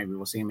knows? Maybe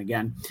we'll see him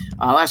again.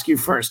 I'll ask you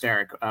first,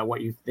 Eric,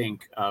 what you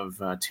think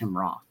of Tim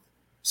Roth.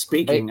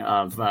 Speaking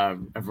of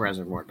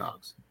Reservoir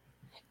Dogs,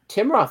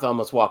 Tim Roth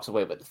almost walks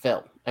away with the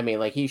film. I mean,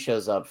 like he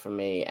shows up for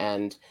me,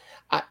 and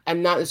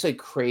I'm not necessarily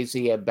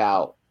crazy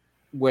about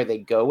where they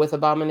go with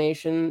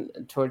Abomination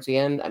towards the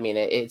end. I mean,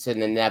 it's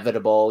an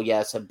inevitable,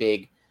 a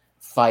big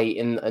fight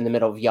in the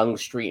middle of Yonge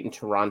Street in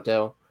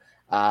Toronto.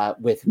 No.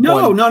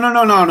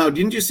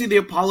 Didn't you see the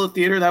Apollo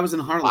Theater? That was in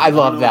Harlem. I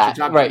love that.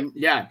 Right.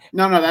 Yeah.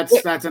 No,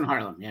 that's in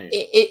Harlem. Yeah.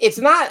 It's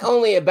not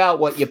only about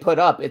what you put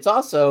up, it's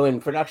also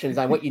in production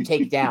design what you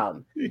take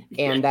down.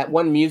 And that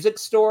one music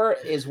store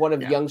is one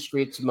of Yonge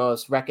Street's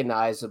most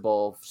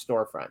recognizable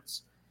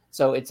storefronts.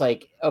 So it's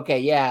like, okay,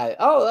 yeah.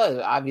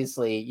 Oh,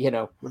 obviously, you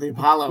know, well, the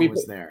Apollo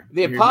was there.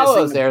 The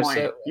Apollo's there. Point.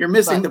 So you're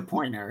missing the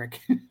point,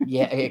 Eric.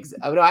 Yeah,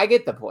 no, I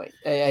get the point.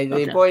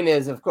 The point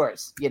is, of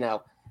course, you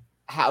know,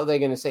 how they're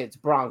going to say it's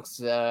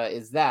Bronx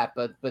is that,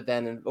 but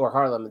then, or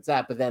Harlem, it's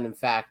that, but then in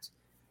fact,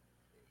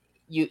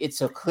 it's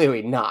so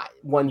clearly not.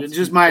 My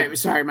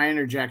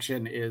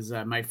interjection is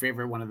my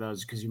favorite one of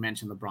those, because you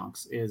mentioned the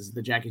Bronx, is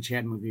the Jackie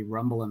Chan movie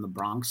Rumble in the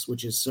Bronx,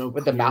 which is so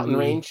with the mountain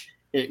range.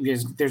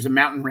 There's a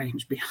mountain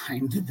range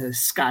behind the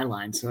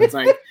skyline, so it's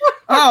like,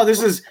 oh,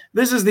 this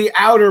is the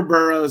outer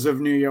boroughs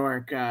of New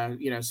York,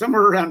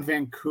 somewhere around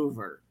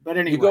Vancouver. But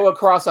anyway, you go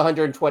across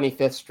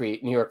 125th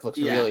Street, New York looks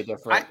really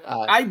different.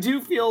 I do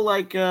feel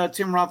like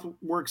Tim Roth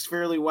works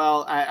fairly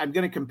well. I'm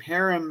going to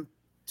compare him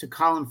to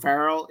Colin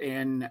Farrell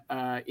in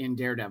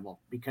Daredevil,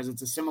 because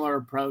it's a similar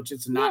approach.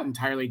 It's not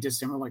entirely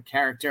dissimilar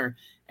character,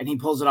 and he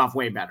pulls it off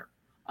way better.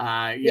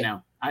 I'm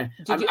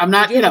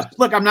not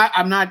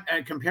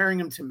comparing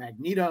him to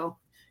Magneto.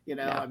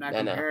 I'm not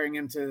comparing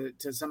him to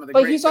some of the.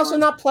 But he's also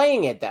not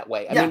playing it that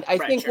way. I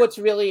think what's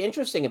really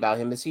interesting about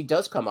him is he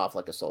does come off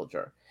like a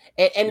soldier.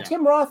 And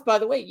Tim Roth, by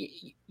the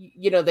way,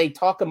 they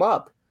talk him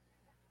up.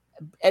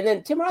 And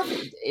then Tim Roth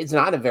is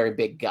not a very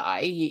big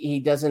guy. He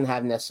doesn't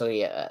have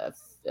necessarily a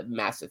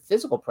massive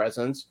physical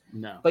presence.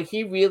 No, but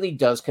he really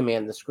does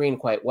command the screen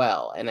quite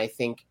well. And I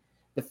think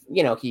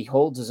he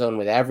holds his own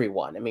with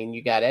everyone. I mean,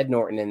 you got Ed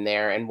Norton in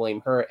there, and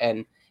William Hurt,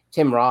 and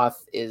Tim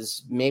Roth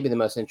is maybe the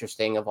most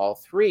interesting of all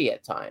three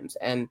at times.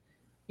 And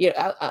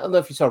I don't know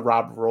if you saw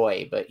Rob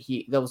Roy, but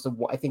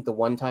I think the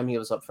one time he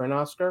was up for an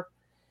Oscar,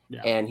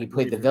 and he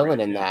played the villain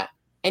in that,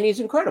 and he's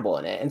incredible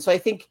in it. And so I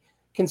think,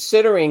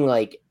 considering,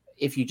 like,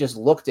 if you just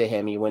looked at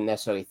him, you wouldn't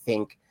necessarily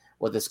think,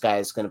 well, this guy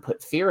is going to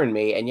put fear in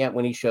me. And yet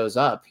when he shows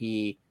up,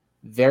 he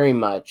very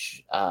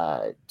much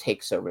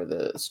takes over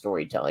the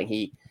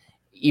storytelling.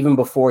 Even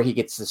before he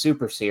gets the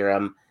super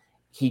serum,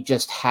 he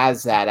just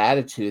has that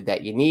attitude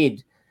that you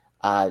need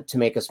to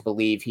make us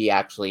believe he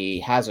actually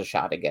has a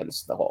shot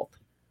against the Hulk.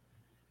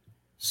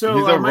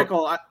 So,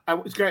 Michael, I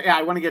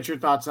want to get your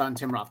thoughts on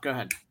Tim Roth. Go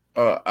ahead.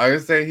 I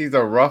would say he's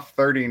a rough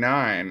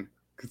 39.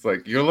 Because,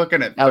 like, you're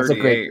looking at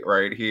 38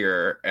 right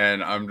here,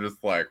 and I'm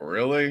just like,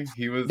 really?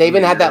 They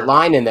even had that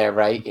line in there,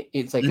 right?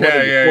 It's like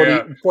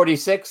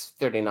 46,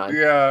 39.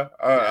 Yeah.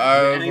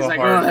 And he's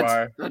like,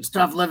 oh, that's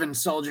tough living,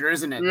 soldier,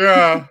 isn't it?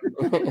 Yeah.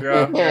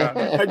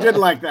 I did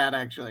like that,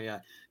 actually,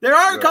 yeah. There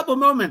are a couple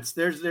moments.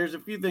 There's a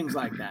few things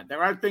like that.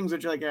 There are things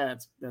that you're like,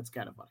 that's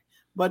kind of funny.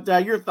 But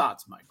your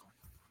thoughts, Michael?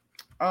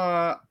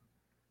 I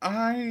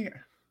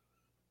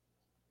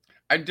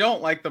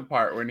don't like the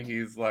part when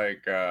he's,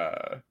 like,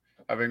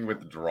 having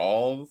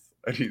withdrawals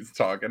and he's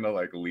talking to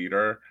like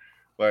leader,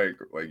 like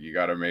you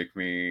got to make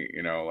me,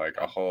 like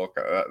a Hulk.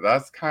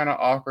 That's kind of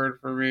awkward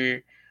for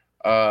me.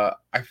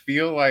 I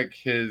feel like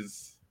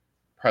his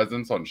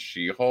presence on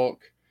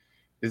She-Hulk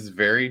is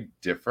very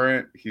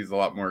different. He's a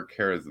lot more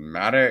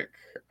charismatic.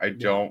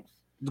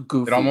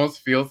 Goofy. It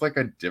almost feels like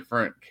a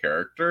different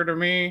character to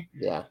me.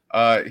 Yeah.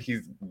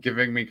 He's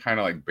giving me kind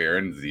of like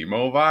Baron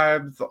Zemo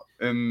vibes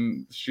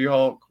in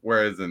She-Hulk,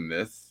 whereas in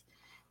this,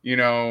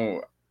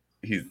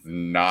 he's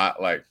not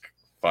like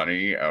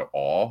funny at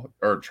all,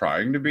 or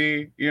trying to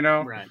be,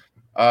 Right.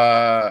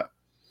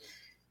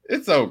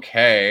 It's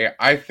okay.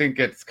 I think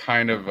it's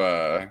kind of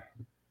a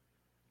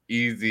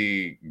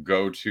easy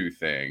go-to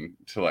thing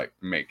to like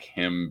make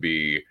him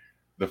be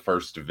the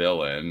first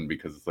villain,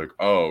 because it's like,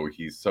 oh,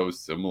 he's so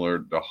similar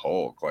to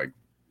Hulk, like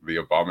the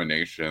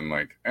Abomination.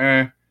 Like,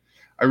 I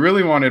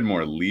really wanted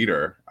more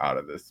leader out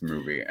of this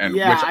movie, and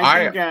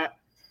I think.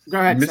 Go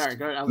ahead. Sorry.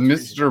 Go ahead.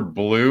 Mr.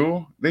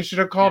 Blue. They should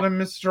have called him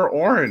Mr.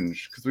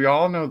 Orange, because we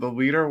all know the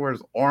leader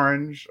wears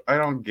orange. I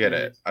don't get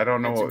it. I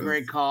don't know. It's a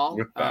great call.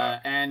 With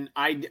that. And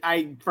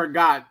I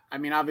forgot. I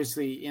mean,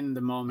 obviously, in the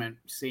moment,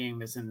 seeing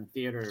this in the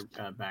theater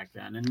back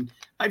then, and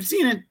I've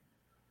seen it.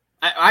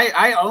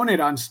 I own it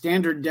on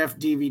standard def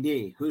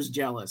DVD. Who's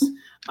jealous?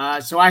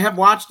 So I have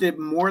watched it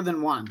more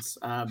than once.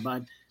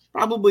 But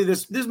probably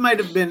this might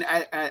have been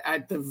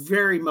at the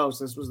very most.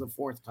 This was the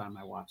fourth time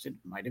I watched it.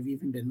 Might have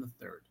even been the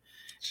third.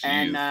 Jeez.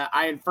 And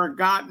I had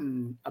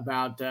forgotten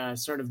about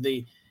sort of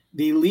the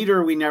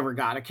leader we never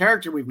got, a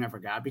character we've never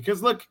got.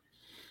 Because look,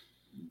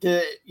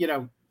 Kevin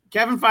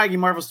Feige,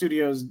 Marvel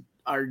Studios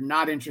are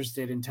not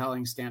interested in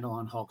telling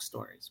standalone Hulk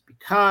stories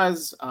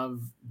because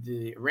of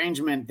the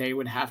arrangement. They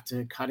would have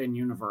to cut in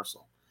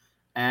Universal,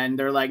 and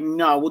they're like,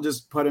 no, we'll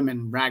just put him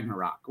in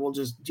Ragnarok. We'll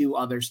just do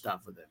other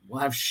stuff with him.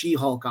 We'll have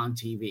She-Hulk on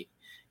TV,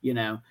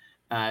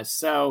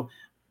 so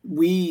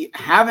we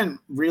haven't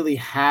really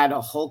had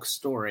a Hulk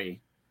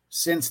story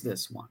since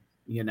this one,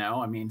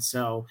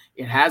 so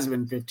it has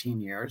been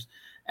 15 years.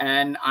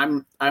 And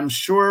I'm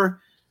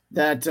sure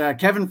that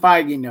Kevin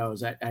Feige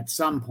knows at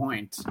some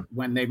point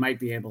when they might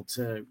be able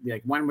to,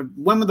 like, when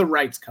would the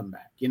rights come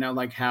back?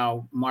 Like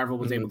how Marvel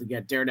was able to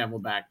get Daredevil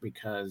back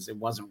because it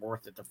wasn't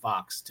worth it to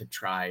Fox to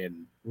try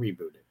and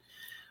reboot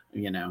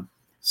it,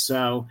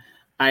 So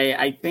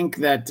I think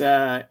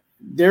that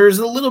there's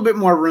a little bit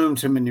more room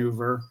to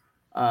maneuver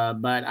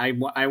But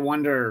I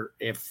wonder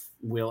if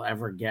we'll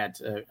ever get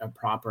a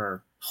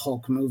proper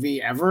Hulk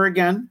movie ever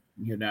again.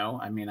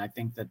 I mean, I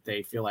think that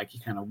they feel like he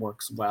kind of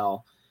works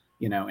well,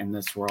 in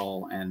this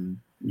role, and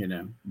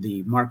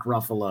the Mark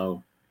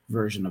Ruffalo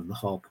version of the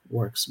Hulk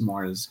works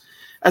more as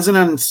an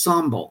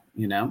ensemble.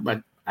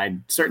 But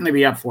I'd certainly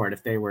be up for it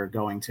if they were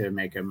going to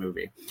make a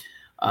movie.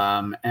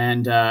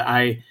 And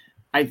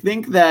I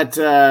think that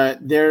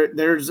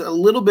there's a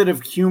little bit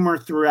of humor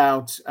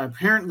throughout.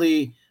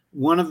 Apparently,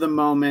 one of the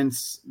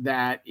moments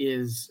that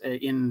is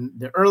in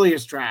the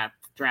earliest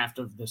draft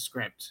of the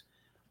script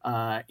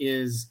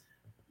is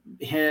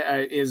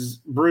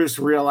Bruce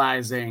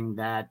realizing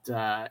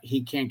that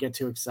he can't get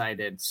too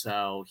excited,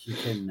 so he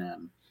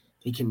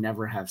can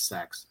never have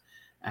sex,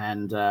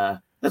 and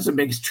that's the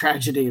biggest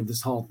tragedy of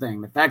this whole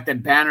thing. The fact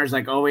that Banner's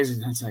like always,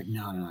 it's like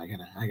no, I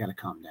gotta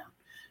calm down,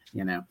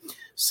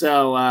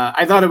 So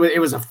I thought it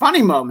was a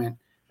funny moment,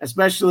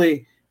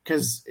 especially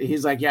because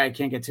he's like, yeah, I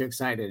can't get too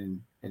excited,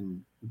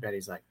 and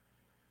Betty's like,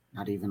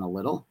 not even a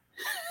little.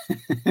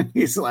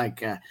 he's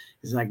like,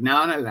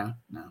 no.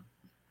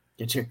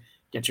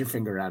 Get your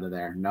finger out of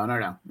there.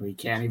 No. We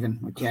can't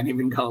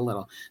even go a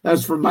little. That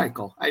was for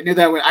Michael. I knew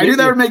that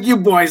would make you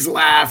boys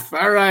laugh.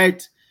 All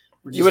right.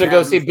 You want to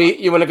go see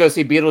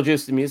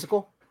Beetlejuice the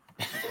musical?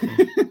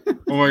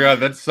 Oh my God,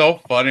 that's so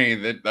funny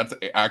that's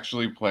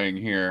actually playing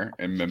here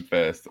in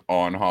Memphis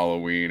on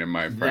Halloween, and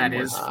my friend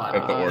was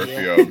at the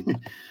Orpheum,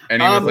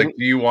 and he was like,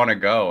 "Do you want to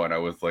go?" And I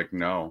was like,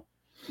 "No."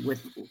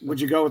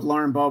 Would you go with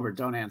Lauren Boebert?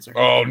 Don't answer.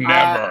 Oh,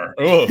 never.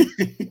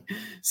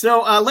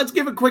 So let's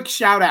give a quick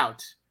shout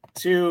out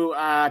to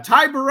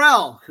Ty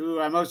Burrell,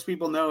 who most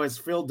people know as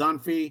Phil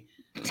Dunphy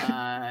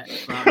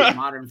from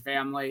Modern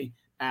Family.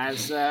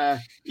 As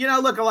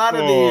look, a lot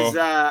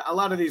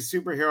of these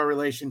superhero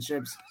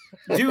relationships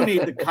do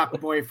need the cuck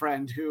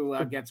boyfriend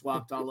who gets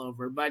walked all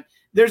over. But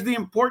there's the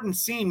important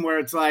scene where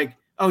it's like,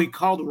 oh, he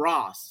called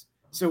Ross,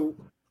 so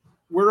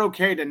we're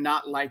okay to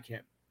not like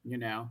him.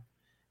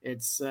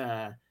 It's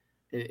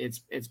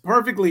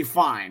perfectly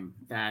fine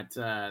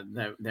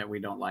that we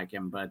don't like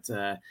him. But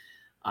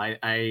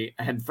I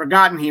had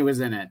forgotten he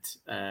was in it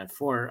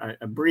for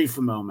a brief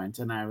moment,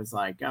 and I was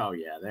like, oh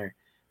yeah,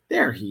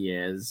 there he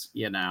is.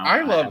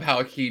 I love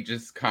how he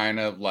just kind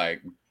of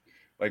like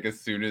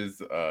as soon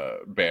as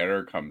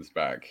Banner comes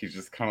back, he's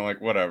just kind of like,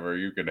 whatever,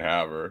 you can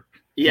have her.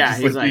 Yeah,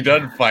 he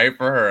doesn't fight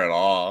for her at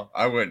all.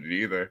 I wouldn't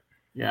either.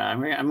 Yeah,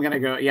 I'm gonna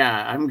go.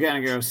 Yeah, I'm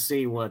gonna go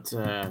see what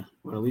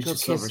Alicia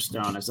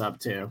Silverstone is up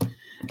to.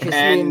 Kiss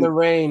me in the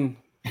rain.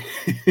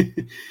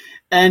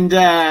 And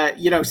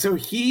so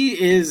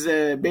he is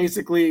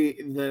basically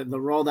the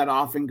role that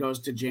often goes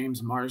to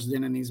James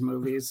Marsden in these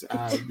movies.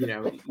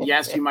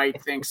 Yes, you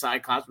might think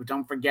Cyclops, but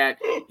don't forget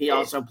he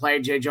also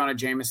played J. Jonah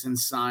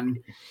Jameson's son.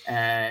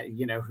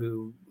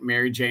 Who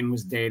Mary Jane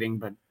was dating.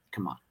 But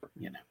come on,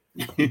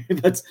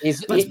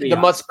 he's the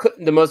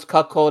most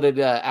cuckolded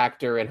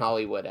actor in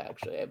Hollywood.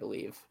 Actually, I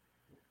believe.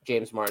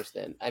 James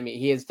Marsden. I mean,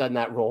 he has done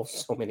that role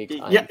so many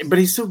times. Yeah, but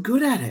he's so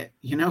good at it.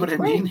 You know what I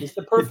mean? He's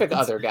the perfect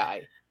other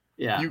guy.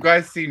 Yeah. You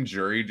guys seen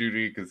Jury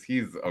Duty? Because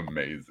he's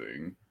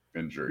amazing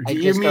in Jury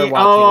Duty. You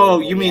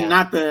mean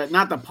not the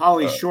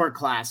Pauly Shore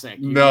classic?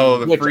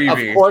 No, the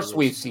freebie. Of course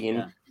we've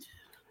seen.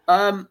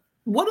 Yeah.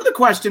 One of the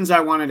questions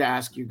I wanted to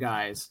ask you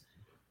guys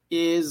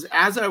is,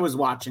 as I was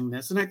watching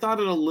this, and I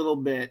thought it a little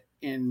bit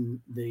in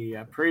the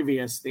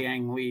the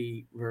Ang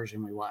Lee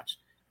version we watched,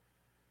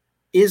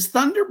 is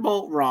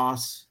Thunderbolt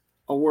Ross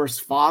a worse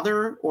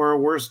father or a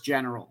worse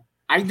general?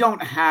 I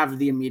don't have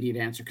the immediate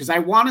answer because I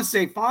want to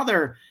say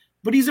father,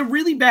 but he's a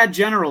really bad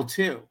general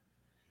too.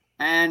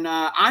 And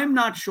I'm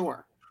not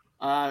sure.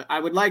 I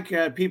would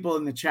like people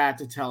in the chat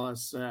to tell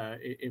us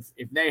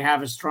if they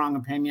have a strong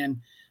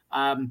opinion.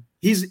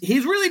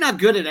 He's really not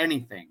good at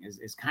anything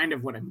is kind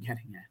of what I'm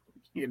getting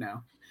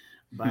at,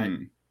 but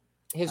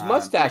his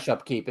mustache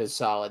upkeep is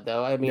solid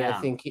though. I mean,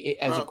 I think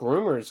as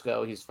groomers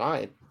go, he's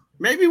fine.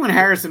 Maybe when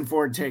Harrison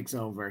Ford takes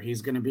over,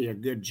 he's going to be a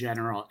good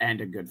general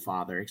and a good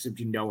father, except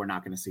we're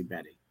not going to see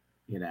Betty,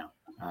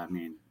 I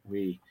mean,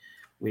 we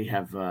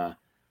have,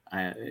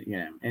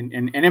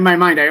 and in my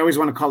mind, I always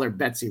want to call her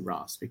Betsy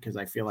Ross because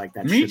I feel like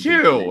that. Me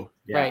too.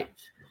 Yeah. Right.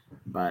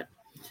 But,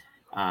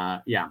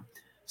 yeah.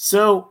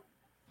 So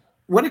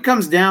what it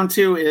comes down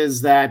to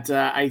is that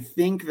I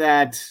think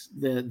that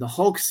the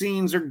Hulk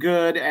scenes are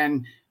good.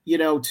 And,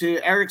 to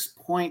Eric's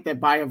point that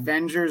by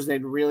Avengers,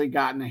 they'd really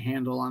gotten a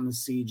handle on the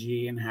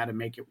CG and how to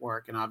make it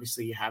work. And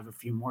obviously you have a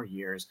few more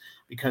years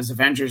because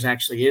Avengers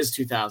actually is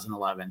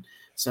 2011.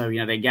 So,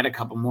 they get a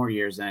couple more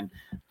years in.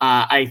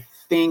 I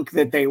think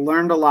that they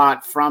learned a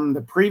lot from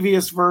the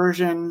previous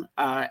version.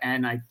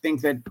 And I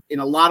think that in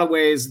a lot of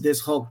ways,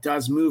 this Hulk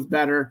does move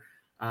better.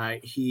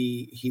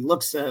 He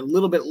looks a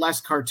little bit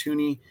less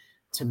cartoony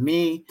to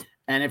me.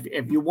 And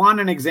if you want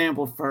an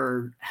example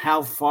for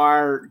how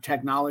far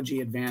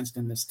technology advanced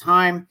in this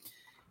time,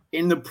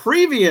 in the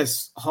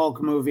previous Hulk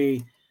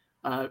movie,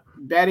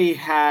 Betty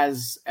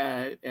has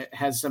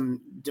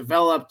some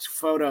developed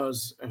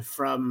photos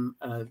from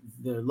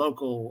the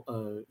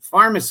local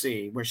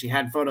pharmacy where she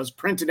had photos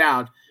printed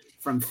out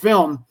from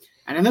film.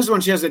 And in this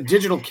one, she has a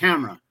digital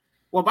camera.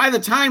 Well, by the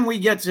time we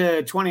get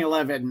to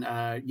 2011,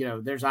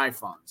 there's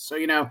iPhones. So,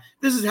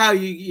 this is how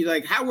you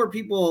like, how were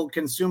people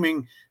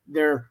consuming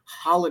their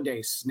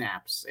holiday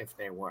snaps, if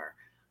they were?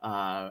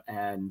 I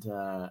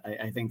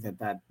think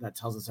that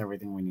tells us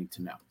everything we need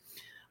to know.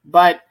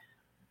 But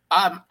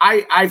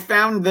I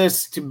found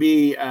this to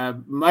be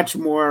much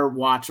more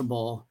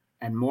watchable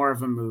and more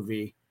of a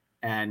movie,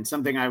 and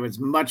something I was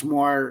much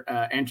more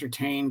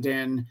entertained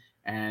in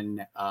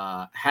and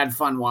had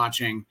fun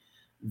watching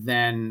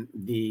than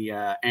the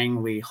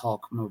Ang Lee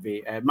Hulk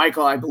movie.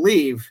 Michael, I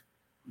believe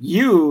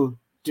you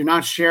do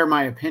not share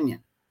my opinion.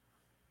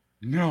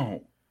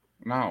 No.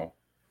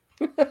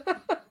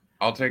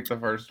 I'll take the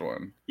first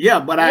one.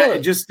 Yeah, but really? I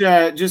just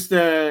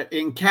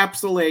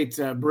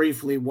encapsulate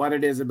briefly what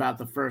it is about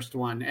the first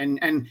one,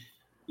 and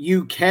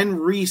you can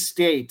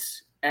restate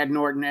Ed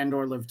Norton and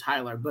or Liv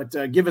Tyler, but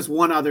give us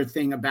one other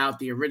thing about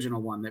the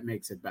original one that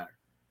makes it better.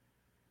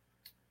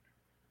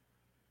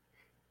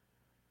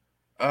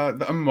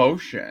 The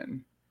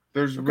emotion.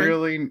 There's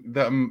really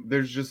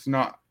there's just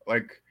not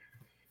like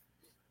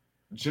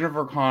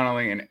Jennifer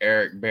Connelly and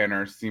Eric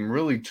Banner seem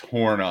really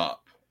torn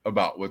up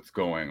about what's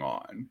going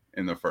on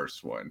in the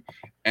first one,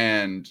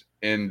 and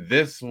in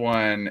this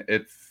one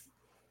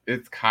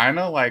it's kind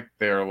of like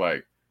they're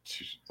like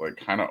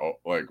kind of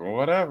like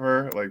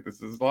whatever, like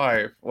this is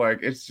life, like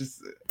it's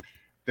just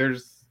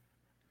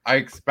I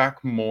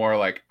expect more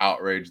like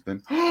outrage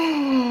than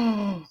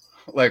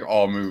like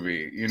all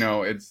movie,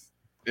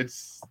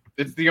 it's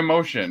the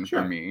emotion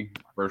for me,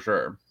 for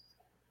sure.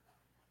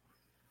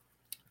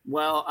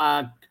 Well,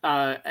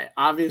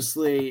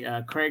 obviously,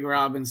 Craig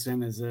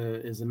Robinson is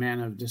a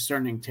man of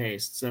discerning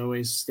taste, so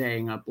always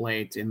staying up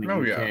late in the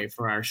UK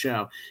for our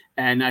show.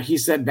 And he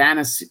said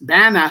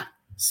Banna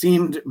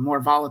seemed more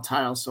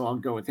volatile, so I'll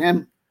go with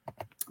him.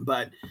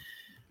 But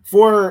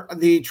for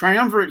the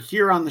triumvirate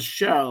here on the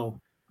show,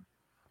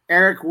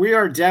 Eric, we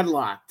are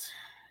deadlocked.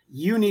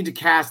 You need to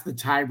cast the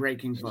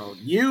tie-breaking vote.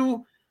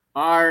 You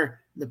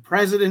are the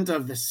president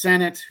of the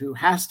Senate who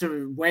has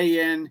to weigh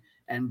in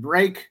and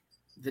break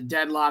the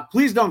deadlock.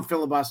 Please don't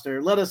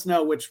filibuster. Let us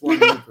know which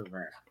one you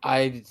prefer.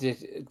 I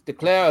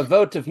declare a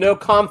vote of no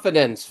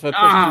confidence for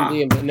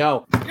Christian Diamond.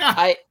 No,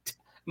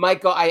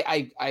 Michael,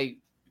 I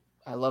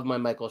love my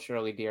Michael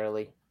Shirley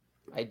dearly.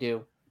 I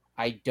do.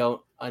 I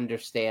don't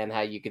understand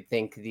how you could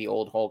think the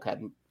old Hulk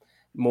had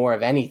more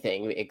of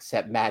anything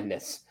except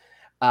madness.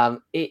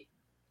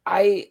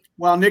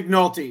 Nick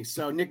Nolte.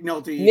 So Nick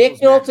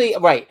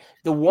Nolte, right.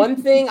 The one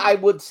thing I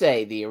would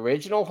say the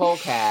original Hulk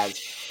has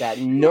that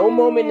no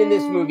moment in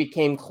this movie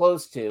came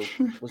close to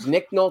was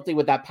Nick Nolte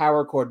with that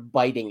power cord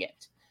biting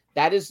it.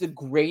 That is the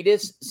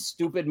greatest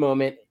stupid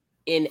moment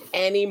in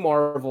any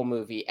Marvel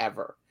movie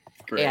ever.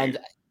 Great. And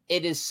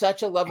it is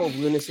such a level of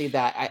lunacy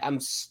that I'm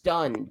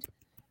stunned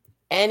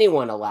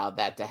anyone allowed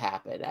that to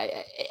happen.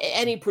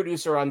 Any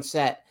producer on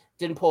set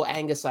didn't pull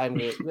Angus on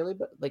me. Really?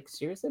 But like,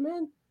 seriously,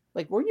 man?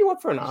 Like, were you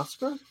up for an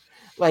Oscar?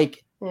 It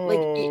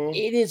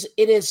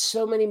is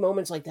so many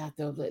moments like that,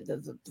 though.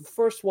 The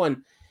first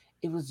one,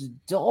 it was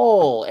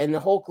dull, and the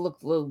Hulk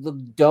looked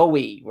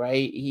doughy,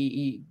 right?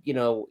 The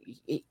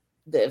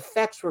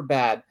effects were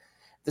bad.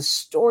 The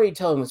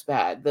storytelling was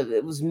bad.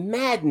 It was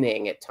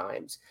maddening at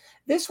times.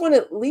 This one,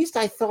 at least,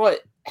 I thought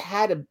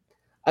had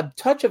a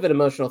touch of an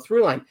emotional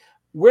through line.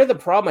 Where the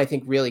problem, I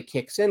think, really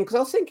kicks in, because I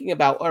was thinking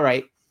about, all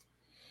right,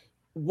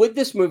 would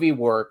this movie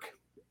work?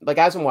 Like,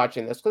 as I'm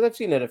watching this, because I've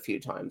seen it a few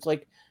times,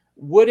 like,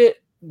 would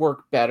it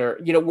work better?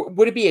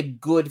 Would it be a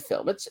good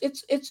film?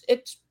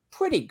 It's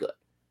pretty good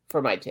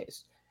for my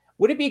taste.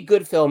 Would it be a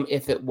good film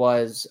if it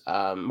was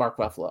Mark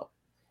Ruffalo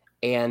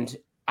and,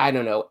 I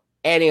don't know,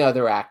 any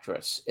other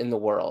actress in the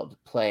world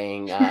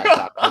playing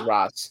Dr.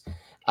 Ross,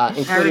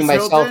 including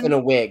myself in a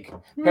wig,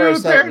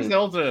 Paris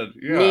Hilton,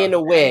 me in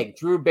a wig,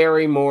 Drew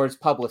Barrymore's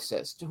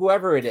publicist,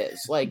 whoever it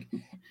is, like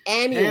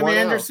anyone Pam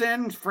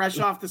Anderson, fresh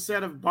off the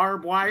set of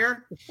Barbed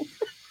Wire.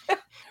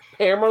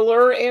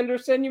 Pamela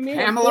Anderson, you mean?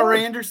 Pamela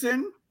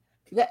Anderson?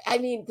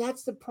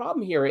 That's the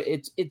problem here.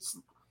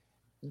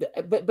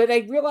 But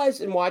I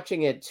realized in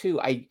watching it too,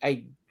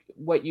 I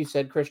what you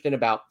said, Christian,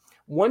 about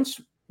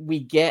once we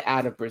get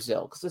out of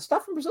Brazil, because the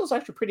stuff in Brazil is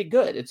actually pretty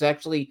good. It's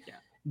actually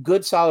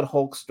good, solid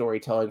Hulk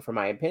storytelling, for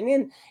my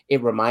opinion.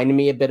 It reminded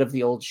me a bit of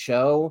the old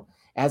show.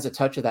 It has a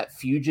touch of that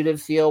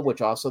fugitive feel,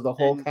 which also the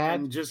Hulk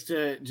had. And just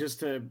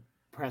to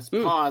press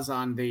pause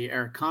on the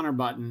Eric Connor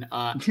button,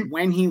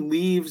 when he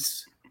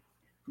leaves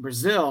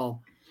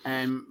Brazil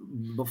and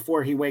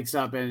before he wakes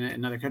up in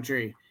another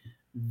country,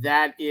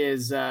 that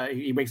is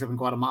he wakes up in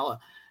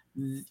Guatemala,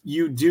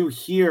 you do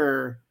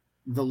hear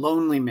the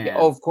Lonely Man,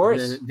 of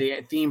course,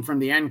 the theme from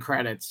the end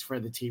credits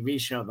for the TV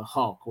show The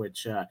Hulk,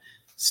 which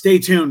stay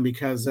tuned,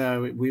 because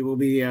we will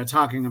be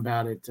talking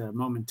about it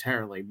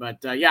momentarily.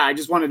 But I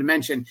just wanted to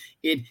mention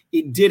it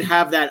did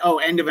have that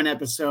end of an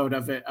episode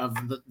of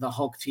the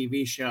Hulk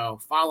TV show,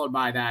 followed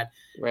by that,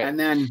 right. And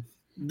then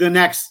the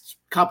next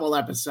couple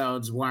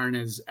episodes weren't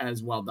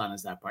as well done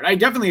as that part. I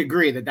definitely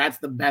agree that that's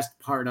the best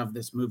part of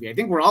this movie. I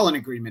think we're all in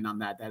agreement on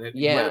that.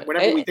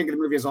 Whatever we think of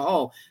the movie as a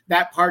whole,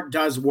 that part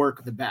does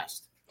work the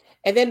best.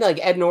 And then like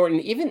Ed Norton,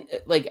 even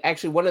like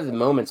actually one of the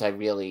moments I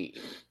really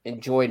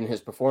enjoyed in his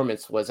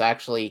performance was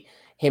actually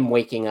him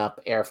waking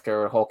up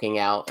after hulking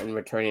out and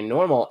returning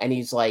normal. And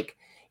he's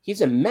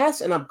a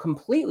mess, and I'm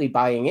completely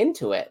buying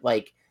into it.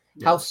 Like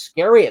how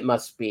scary it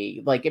must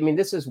be. Like, I mean,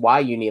 this is why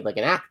you need like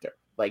an actor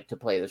like to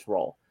play this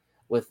role.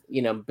 With,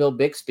 Bill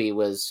Bixby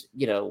was,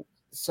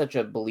 such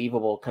a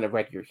believable kind of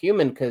regular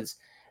human, because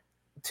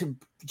to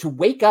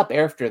wake up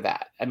after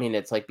that, I mean,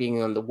 it's like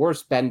being on the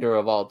worst bender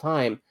of all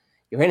time.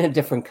 You're in a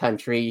different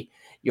country.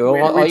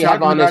 All you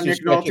have on is your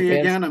Nick Nolte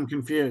again. I'm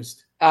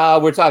confused.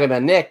 We're talking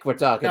about Nick. We're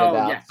talking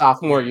about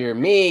sophomore year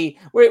me.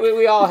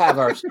 We all have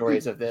our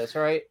stories of this,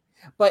 right?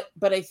 But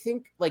I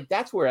think like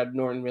that's where Ed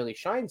Norton really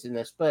shines in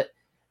this. But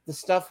the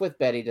stuff with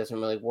Betty doesn't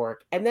really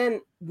work. And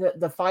then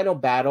the final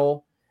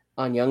battle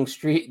on Yonge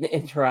Street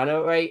in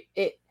Toronto, right?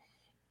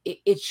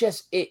 It's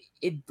just it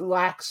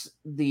lacks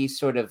the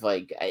sort of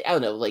like I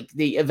don't know, like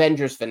the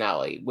Avengers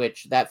finale,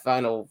 which that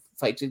final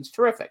fight scene's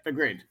terrific.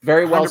 Agreed.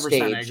 Very well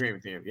staged. I agree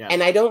with you. Yeah.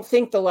 And I don't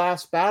think the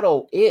last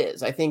battle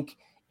is. I think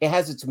it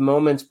has its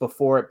moments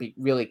before it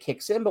really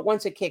kicks in, but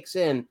once it kicks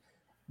in,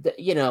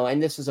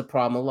 and this is a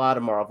problem a lot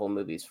of Marvel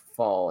movies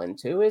fall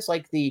into, is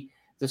like the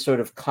sort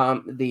of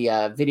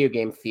video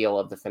game feel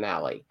of the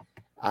finale.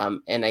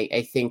 And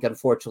I think,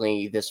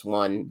 unfortunately, this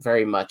one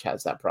very much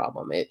has that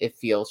problem. It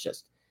feels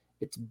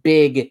it's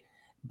big,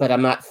 but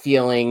I'm not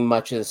feeling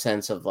much of the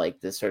sense of like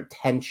this sort of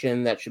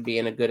tension that should be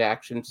in a good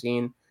action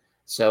scene.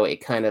 So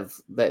it kind of,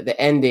 the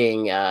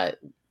ending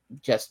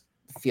just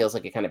feels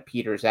like it kind of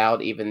peters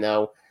out, even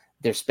though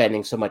they're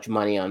spending so much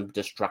money on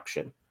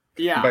destruction.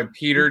 Yeah. By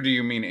Peter, do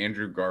you mean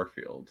Andrew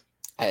Garfield?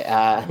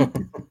 I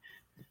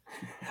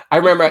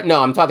remember,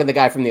 no, I'm talking the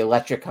guy from the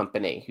Electric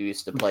Company who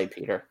used to play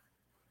Peter.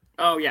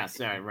 Oh yes,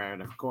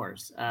 right, of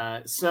course.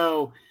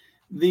 So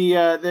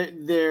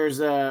there's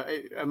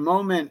a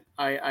moment.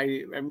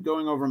 I'm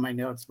going over my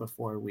notes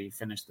before we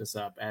finish this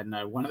up, and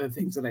one of the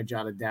things that I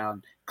jotted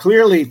down,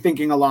 clearly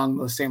thinking along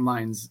the same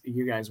lines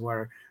you guys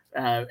were,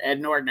 Ed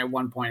Norton at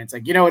one point, it's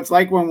like, it's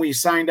like when we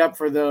signed up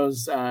for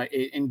those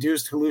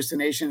induced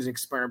hallucinations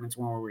experiments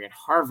when we were at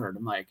Harvard.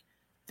 I'm like,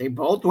 they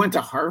both went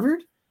to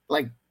Harvard,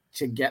 like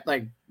to get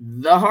like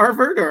the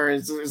Harvard, or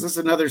is this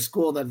another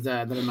school that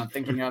I'm not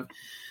thinking of?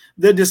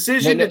 The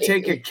decision to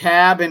take a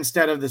cab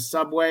instead of the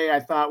subway,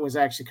 I thought was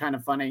actually kind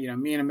of funny.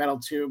 Me in a metal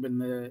tube in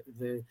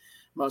the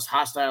most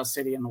hostile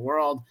city in the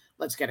world.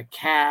 Let's get a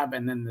cab.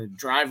 And then the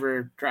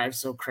driver drives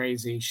so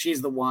crazy.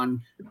 She's the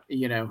one,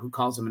 who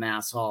calls him an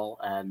asshole.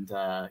 And,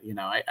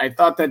 I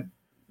thought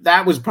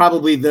that was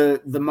probably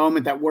the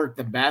moment that worked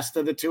the best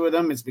of the two of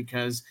them, is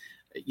because,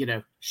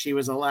 she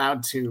was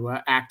allowed to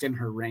act in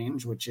her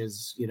range, which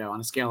is,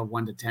 on a scale of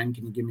 1 to 10,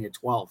 can you give me a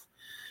 12?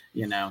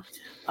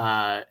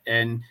 I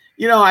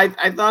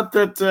thought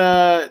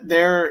that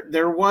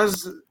there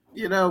was,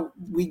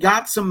 we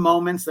got some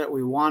moments that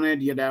we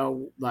wanted,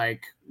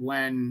 like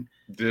when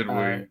did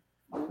we?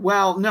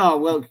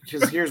 Well,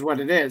 because here's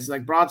what it is.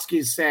 Like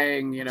Brodsky's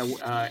saying,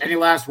 any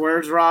last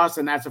words, Ross?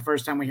 And that's the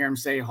first time we hear him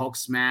say Hulk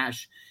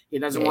smash. He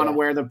doesn't want to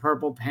wear the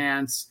purple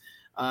pants.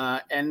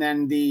 And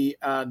then the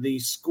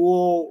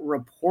school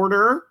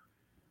reporter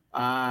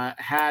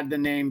had the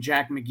name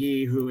Jack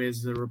McGee, who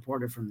is the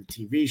reporter from the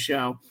TV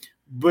show.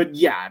 But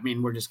yeah, I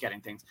mean, we're just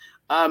getting things.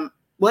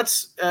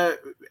 Let's,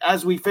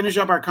 as we finish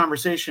up our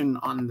conversation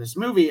on this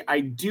movie,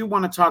 I do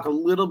want to talk a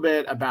little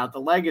bit about the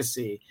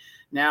legacy.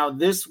 Now,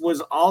 this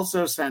was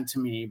also sent to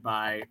me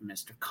by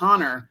Mr.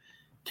 Connor.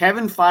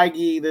 Kevin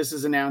Feige, this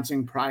is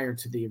announcing prior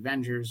to the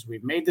Avengers,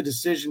 we've made the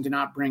decision to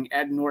not bring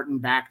Ed Norton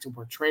back to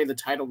portray the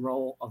title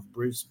role of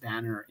Bruce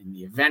Banner in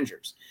the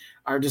Avengers.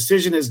 Our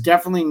decision is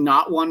definitely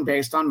not one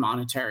based on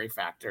monetary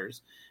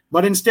factors,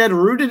 but instead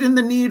rooted in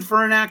the need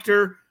for an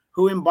actor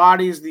who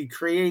embodies the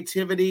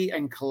creativity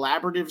and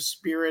collaborative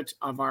spirit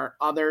of our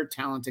other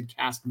talented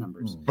cast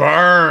members.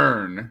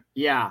 Burn.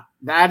 Yeah,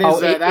 that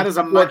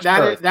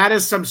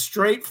is some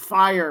straight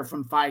fire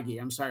from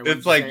Feige. I'm sorry.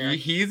 It's like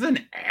he's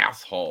an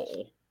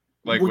asshole,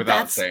 like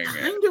without saying it. That's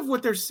kind of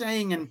what they're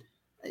saying, and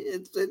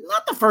it's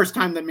not the first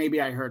time that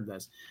maybe I heard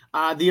this.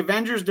 The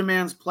Avengers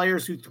demands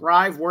players who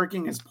thrive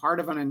working as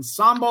part of an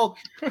ensemble,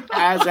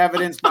 as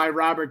evidenced by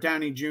Robert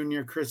Downey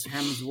Jr., Chris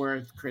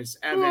Hemsworth, Chris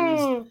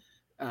Evans,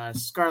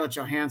 Scarlett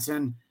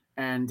Johansson,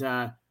 and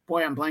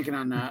boy, I'm blanking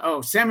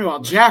on Samuel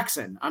L.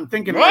 Jackson. I'm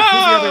thinking, like, who's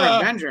the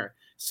other Avenger?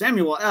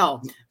 Samuel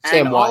L.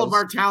 And all of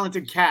our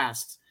talented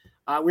casts.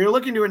 We are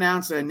looking to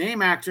announce a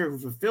name actor who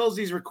fulfills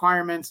these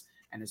requirements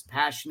and is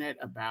passionate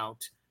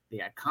about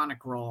the iconic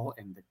role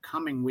in the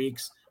coming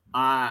weeks,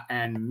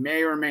 and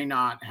may or may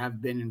not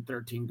have been in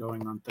 13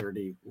 going on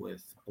 30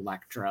 with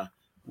Elektra.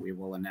 We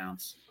will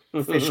announce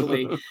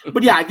officially.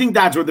 But yeah, I think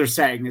that's what they're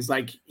saying, is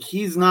like,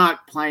 he's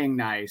not playing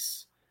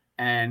nice.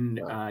 And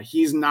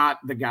he's not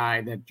the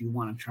guy that you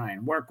want to try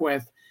and work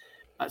with.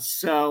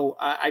 So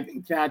I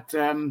think that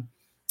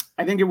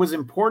I think it was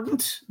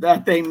important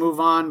that they move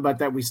on, but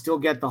that we still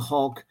get the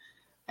Hulk.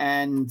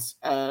 And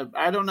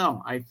I don't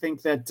know. I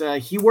think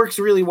that he works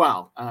really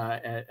well.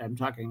 I'm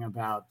talking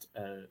about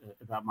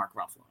Mark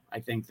Ruffalo. I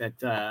think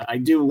that I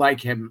do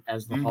like him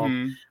as the Hulk.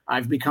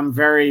 I've become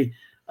very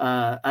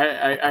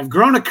I've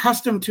grown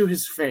accustomed to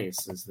his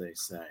face, as they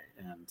say,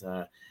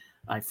 and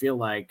I feel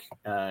like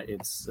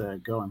it's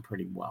going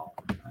pretty well.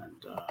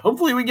 And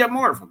hopefully we get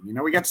more of him.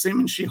 We got to see him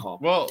in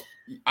She-Hulk. Well,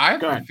 I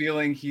have a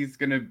feeling he's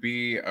going to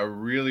be a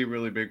really,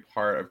 really big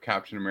part of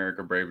Captain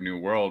America Brave New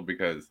World,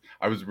 because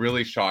I was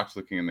really shocked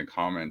looking in the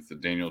comments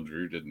that Daniel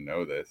Drew didn't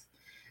know this.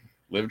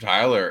 Liv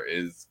Tyler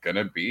is going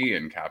to be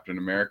in Captain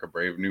America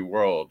Brave New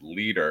World.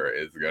 Leader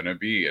is going to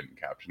be in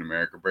Captain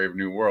America Brave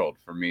New World.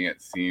 For me, it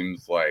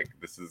seems like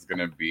this is going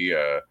to be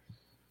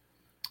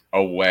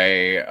a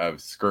way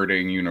of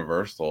skirting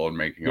Universal and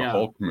making a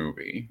Hulk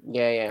movie.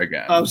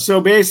 Again. Oh,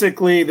 so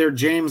basically they're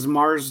James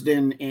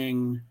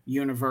Marsden-ing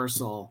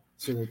Universal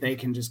so that they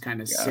can just kind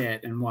of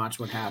sit and watch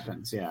what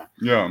happens. Yeah.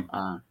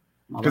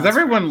 Because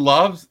everyone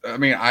loves,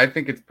 I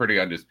think it's pretty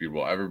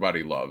undisputable.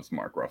 Everybody loves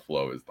Mark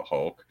Ruffalo as the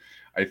Hulk.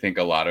 I think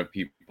a lot of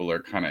people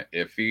are kind of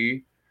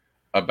iffy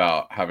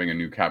about having a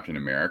new Captain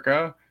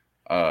America.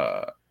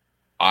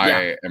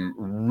 I am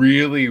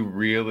really,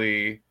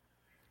 really,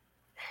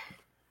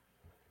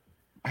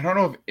 I don't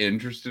know if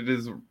interested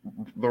is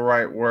the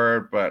right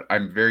word, but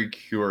I'm very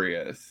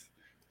curious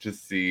to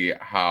see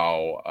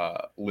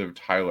how Liv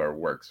Tyler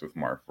works with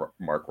Mark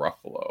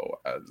Ruffalo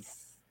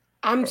as.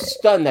 I'm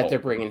stunned that they're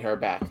bringing her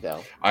back,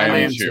 though. I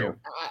am too.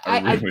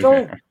 I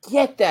don't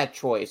get that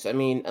choice.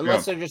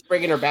 Unless they're just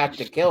bringing her back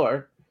to kill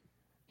her,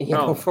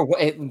 for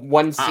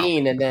one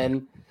scene, and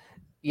then,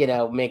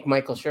 make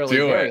Michael Shirley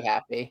very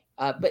happy.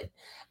 But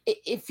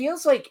it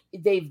feels like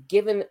they've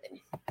given.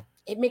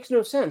 It makes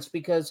no sense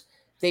because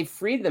they've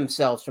freed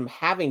themselves from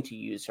having to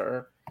use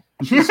her.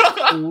 She's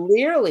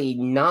clearly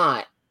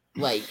not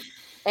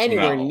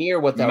anywhere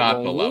near what that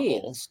role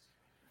needs.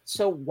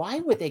 So why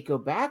would they go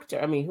back to?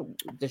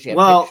 Does she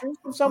have pictures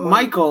from someone?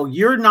 Michael,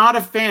 you're not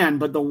a fan,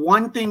 but the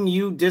one thing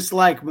you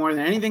dislike more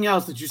than anything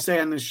else that you say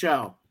on this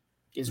show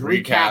is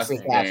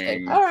recasting.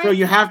 Right. So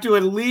you have to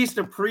at least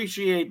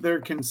appreciate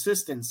their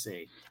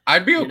consistency.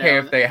 I'd be okay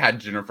if they had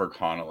Jennifer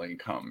Connelly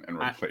come and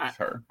replace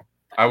her.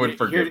 I would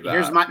forgive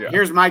that.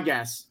 Here's my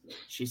guess.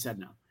 She said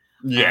no.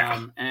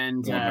 Yeah.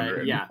 And I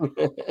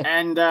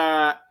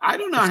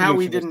don't know how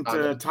we didn't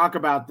talk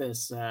about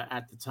this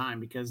at the time,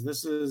 because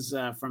this is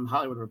from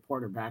Hollywood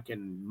Reporter back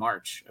in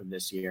March of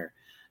this year.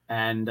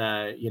 And,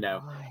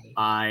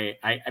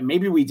 I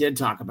maybe we did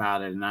talk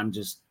about it and I'm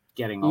just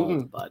getting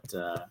old, but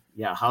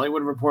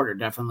Hollywood Reporter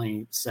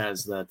definitely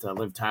says that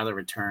Liv Tyler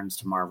returns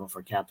to Marvel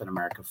for Captain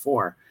America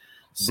 4.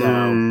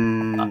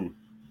 So,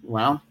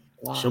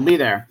 she'll be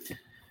there.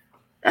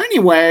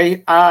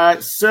 Anyway,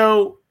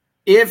 so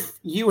if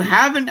you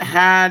haven't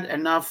had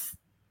enough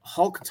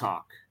Hulk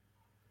talk,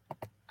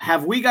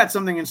 have we got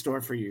something in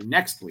store for you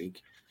next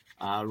week?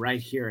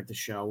 Right here at the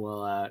show,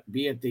 we'll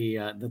be at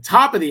the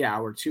top of the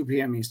hour, 2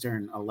 p.m.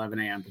 Eastern, 11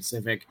 a.m.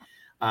 Pacific.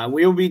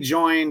 We will be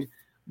joined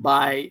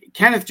by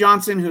Kenneth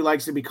Johnson, who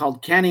likes to be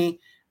called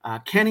Kenny.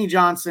 Kenny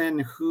Johnson,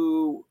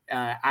 who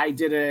I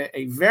did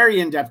a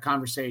very in-depth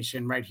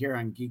conversation right here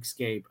on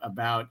Geekscape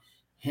about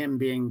him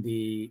being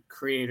the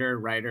creator,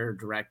 writer,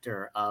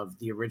 director of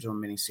the original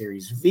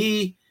miniseries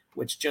V,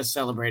 which just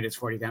celebrated its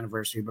 40th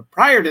anniversary. But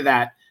prior to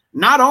that,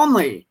 not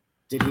only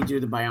did he do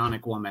The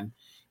Bionic Woman,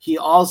 he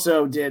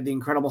also did the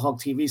Incredible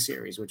Hulk TV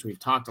series, which we've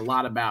talked a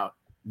lot about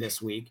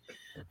this week.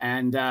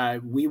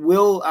 And we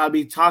will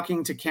be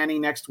talking to Kenny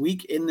next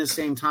week in the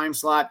same time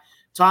slot,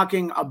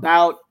 talking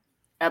about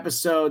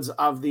episodes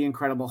of The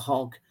Incredible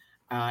Hulk,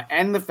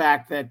 and the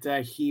fact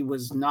that he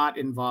was not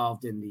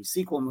involved in the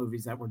sequel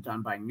movies that were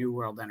done by New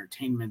World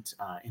Entertainment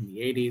in the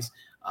 80s,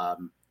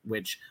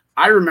 which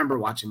I remember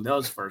watching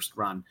those first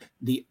run.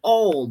 The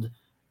old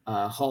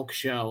Hulk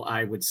show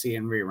I would see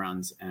in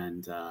reruns,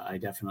 and I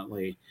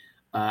definitely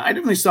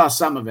saw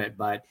some of it,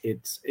 but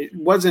it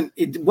wasn't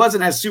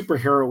as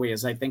superhero-y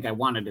as I think I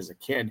wanted as a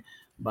kid.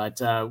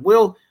 But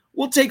we'll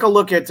take a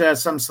look at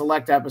some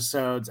select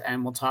episodes,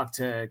 and we'll talk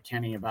to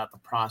Kenny about the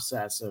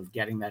process of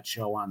getting that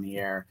show on the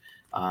air.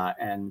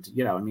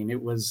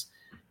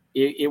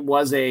 It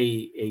was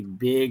a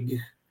big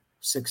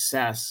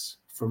success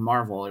for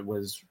Marvel. It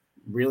was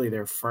really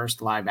their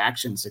first live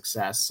action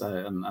success,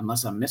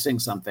 unless I'm missing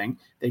something.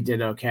 They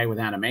did okay with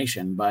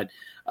animation, but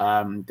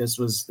this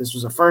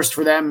was a first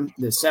for them,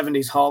 the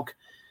 70s Hulk.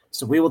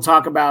 So we will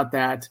talk about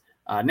that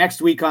next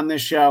week on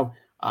this show.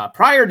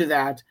 Prior to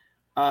that,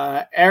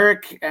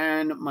 Eric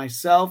and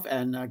myself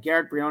and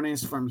Garrett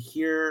Briones from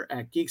here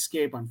at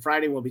Geekscape on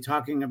Friday will be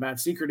talking about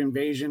Secret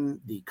Invasion,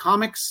 the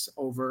comics,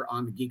 over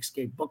on the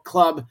Geekscape Book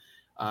Club.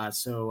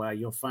 So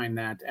you'll find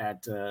that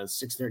at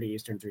 6:30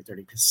 Eastern,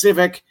 3:30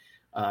 Pacific.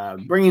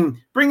 Bringing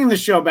the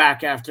show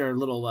back after a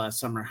little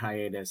summer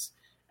hiatus,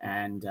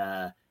 and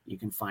you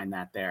can find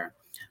that there.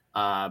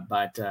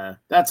 But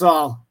that's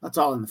all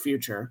in the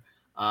future.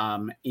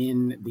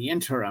 In the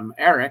interim,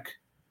 Eric,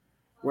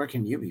 where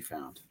can you be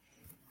found?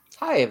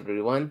 Hi,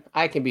 everyone.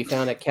 I can be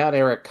found at Count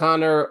Eric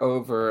Connor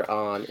over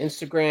on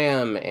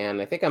Instagram, and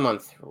I think I'm on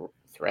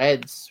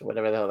Threads,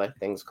 whatever the hell that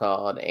thing's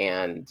called,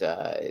 and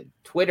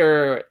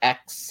Twitter,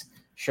 X,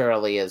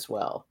 Shirley as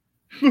well.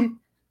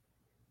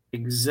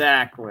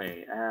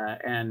 Exactly.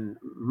 And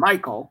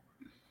Michael,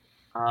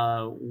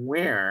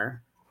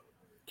 where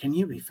can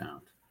you be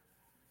found?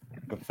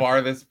 The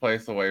farthest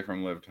place away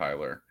from Liv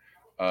Tyler.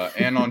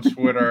 And on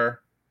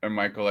Twitter, and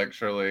Michael X.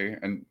 Shirley.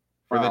 And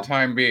for the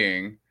time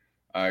being,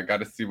 I got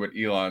to see what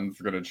Elon's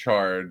going to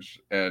charge.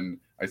 And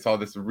I saw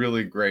this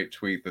really great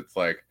tweet that's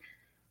like,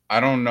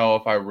 I don't know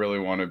if I really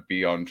want to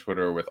be on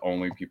Twitter with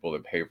only people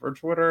that pay for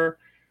Twitter.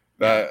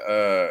 That,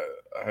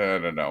 I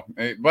don't know.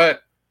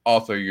 But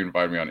also, you can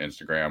find me on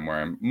Instagram, where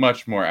I'm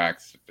much more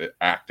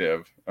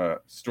active.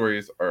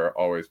 Stories are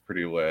always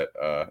pretty lit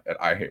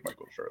at I Hate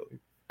Michael Shirley.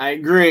 I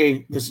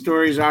agree. The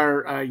stories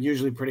are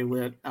usually pretty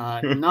lit.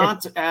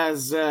 Not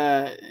as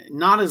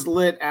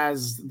lit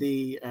as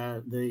the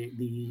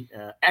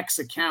X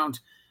account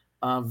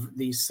of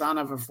the son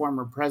of a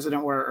former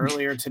president were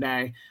earlier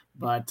today,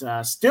 but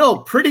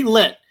still pretty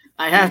lit,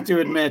 I have to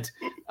admit.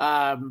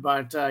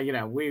 But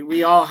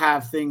we all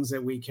have things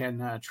that we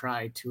can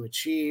try to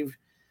achieve,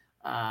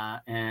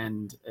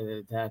 and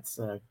that's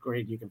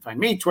great. You can find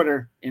me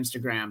Twitter,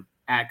 Instagram,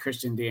 at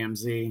Christian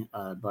DMZ,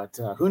 but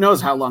who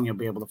knows how long you'll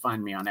be able to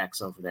find me on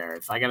X over there.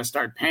 If I got to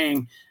start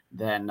paying,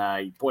 then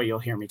boy, you'll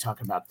hear me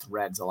talking about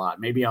Threads a lot.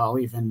 Maybe I'll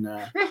even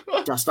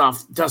dust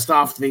off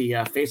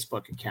the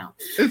Facebook account.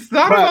 It's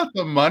not about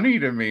the money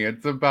to me.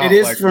 It's about it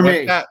is for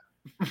me.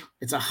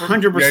 It's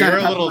 100%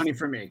 about money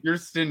for me. You're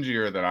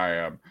stingier than I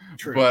am.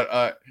 True.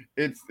 But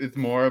it's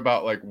more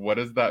about like, what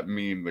does that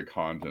mean the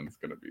content's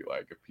going to be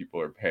like if people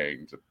are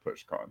paying to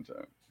push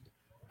content?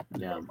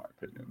 Yeah, in my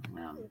opinion.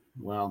 Yeah.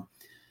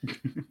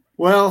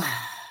 Well,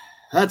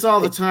 that's all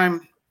the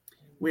time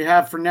we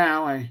have for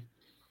now. I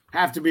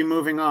have to be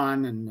moving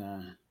on,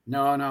 and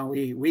no,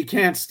 we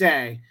can't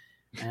stay.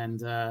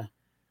 And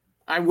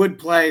I would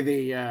play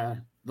the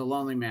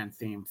Lonely Man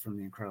theme from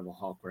The Incredible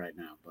Hulk right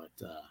now, but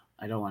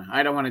I don't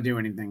want to do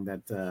anything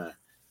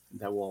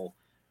that will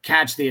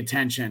catch the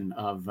attention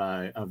of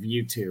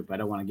YouTube. I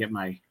don't want to get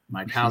my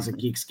pals at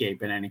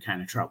Geekscape in any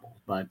kind of trouble.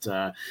 But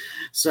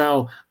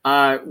so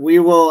we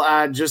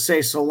will just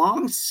say so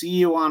long. See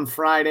you on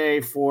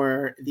Friday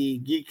for the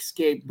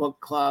Geekscape Book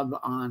Club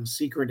on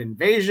Secret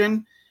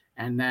Invasion.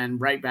 And then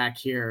right back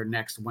here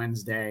next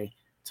Wednesday,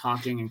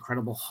 talking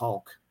Incredible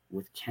Hulk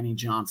with Kenny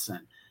Johnson.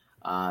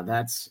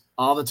 That's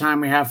all the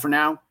time we have for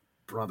now,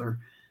 brother.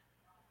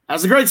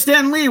 As the great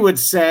Stan Lee would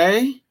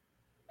say,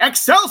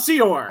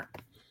 Excelsior!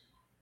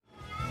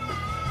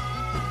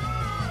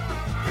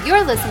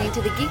 You're listening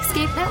to the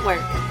Geekscape Network.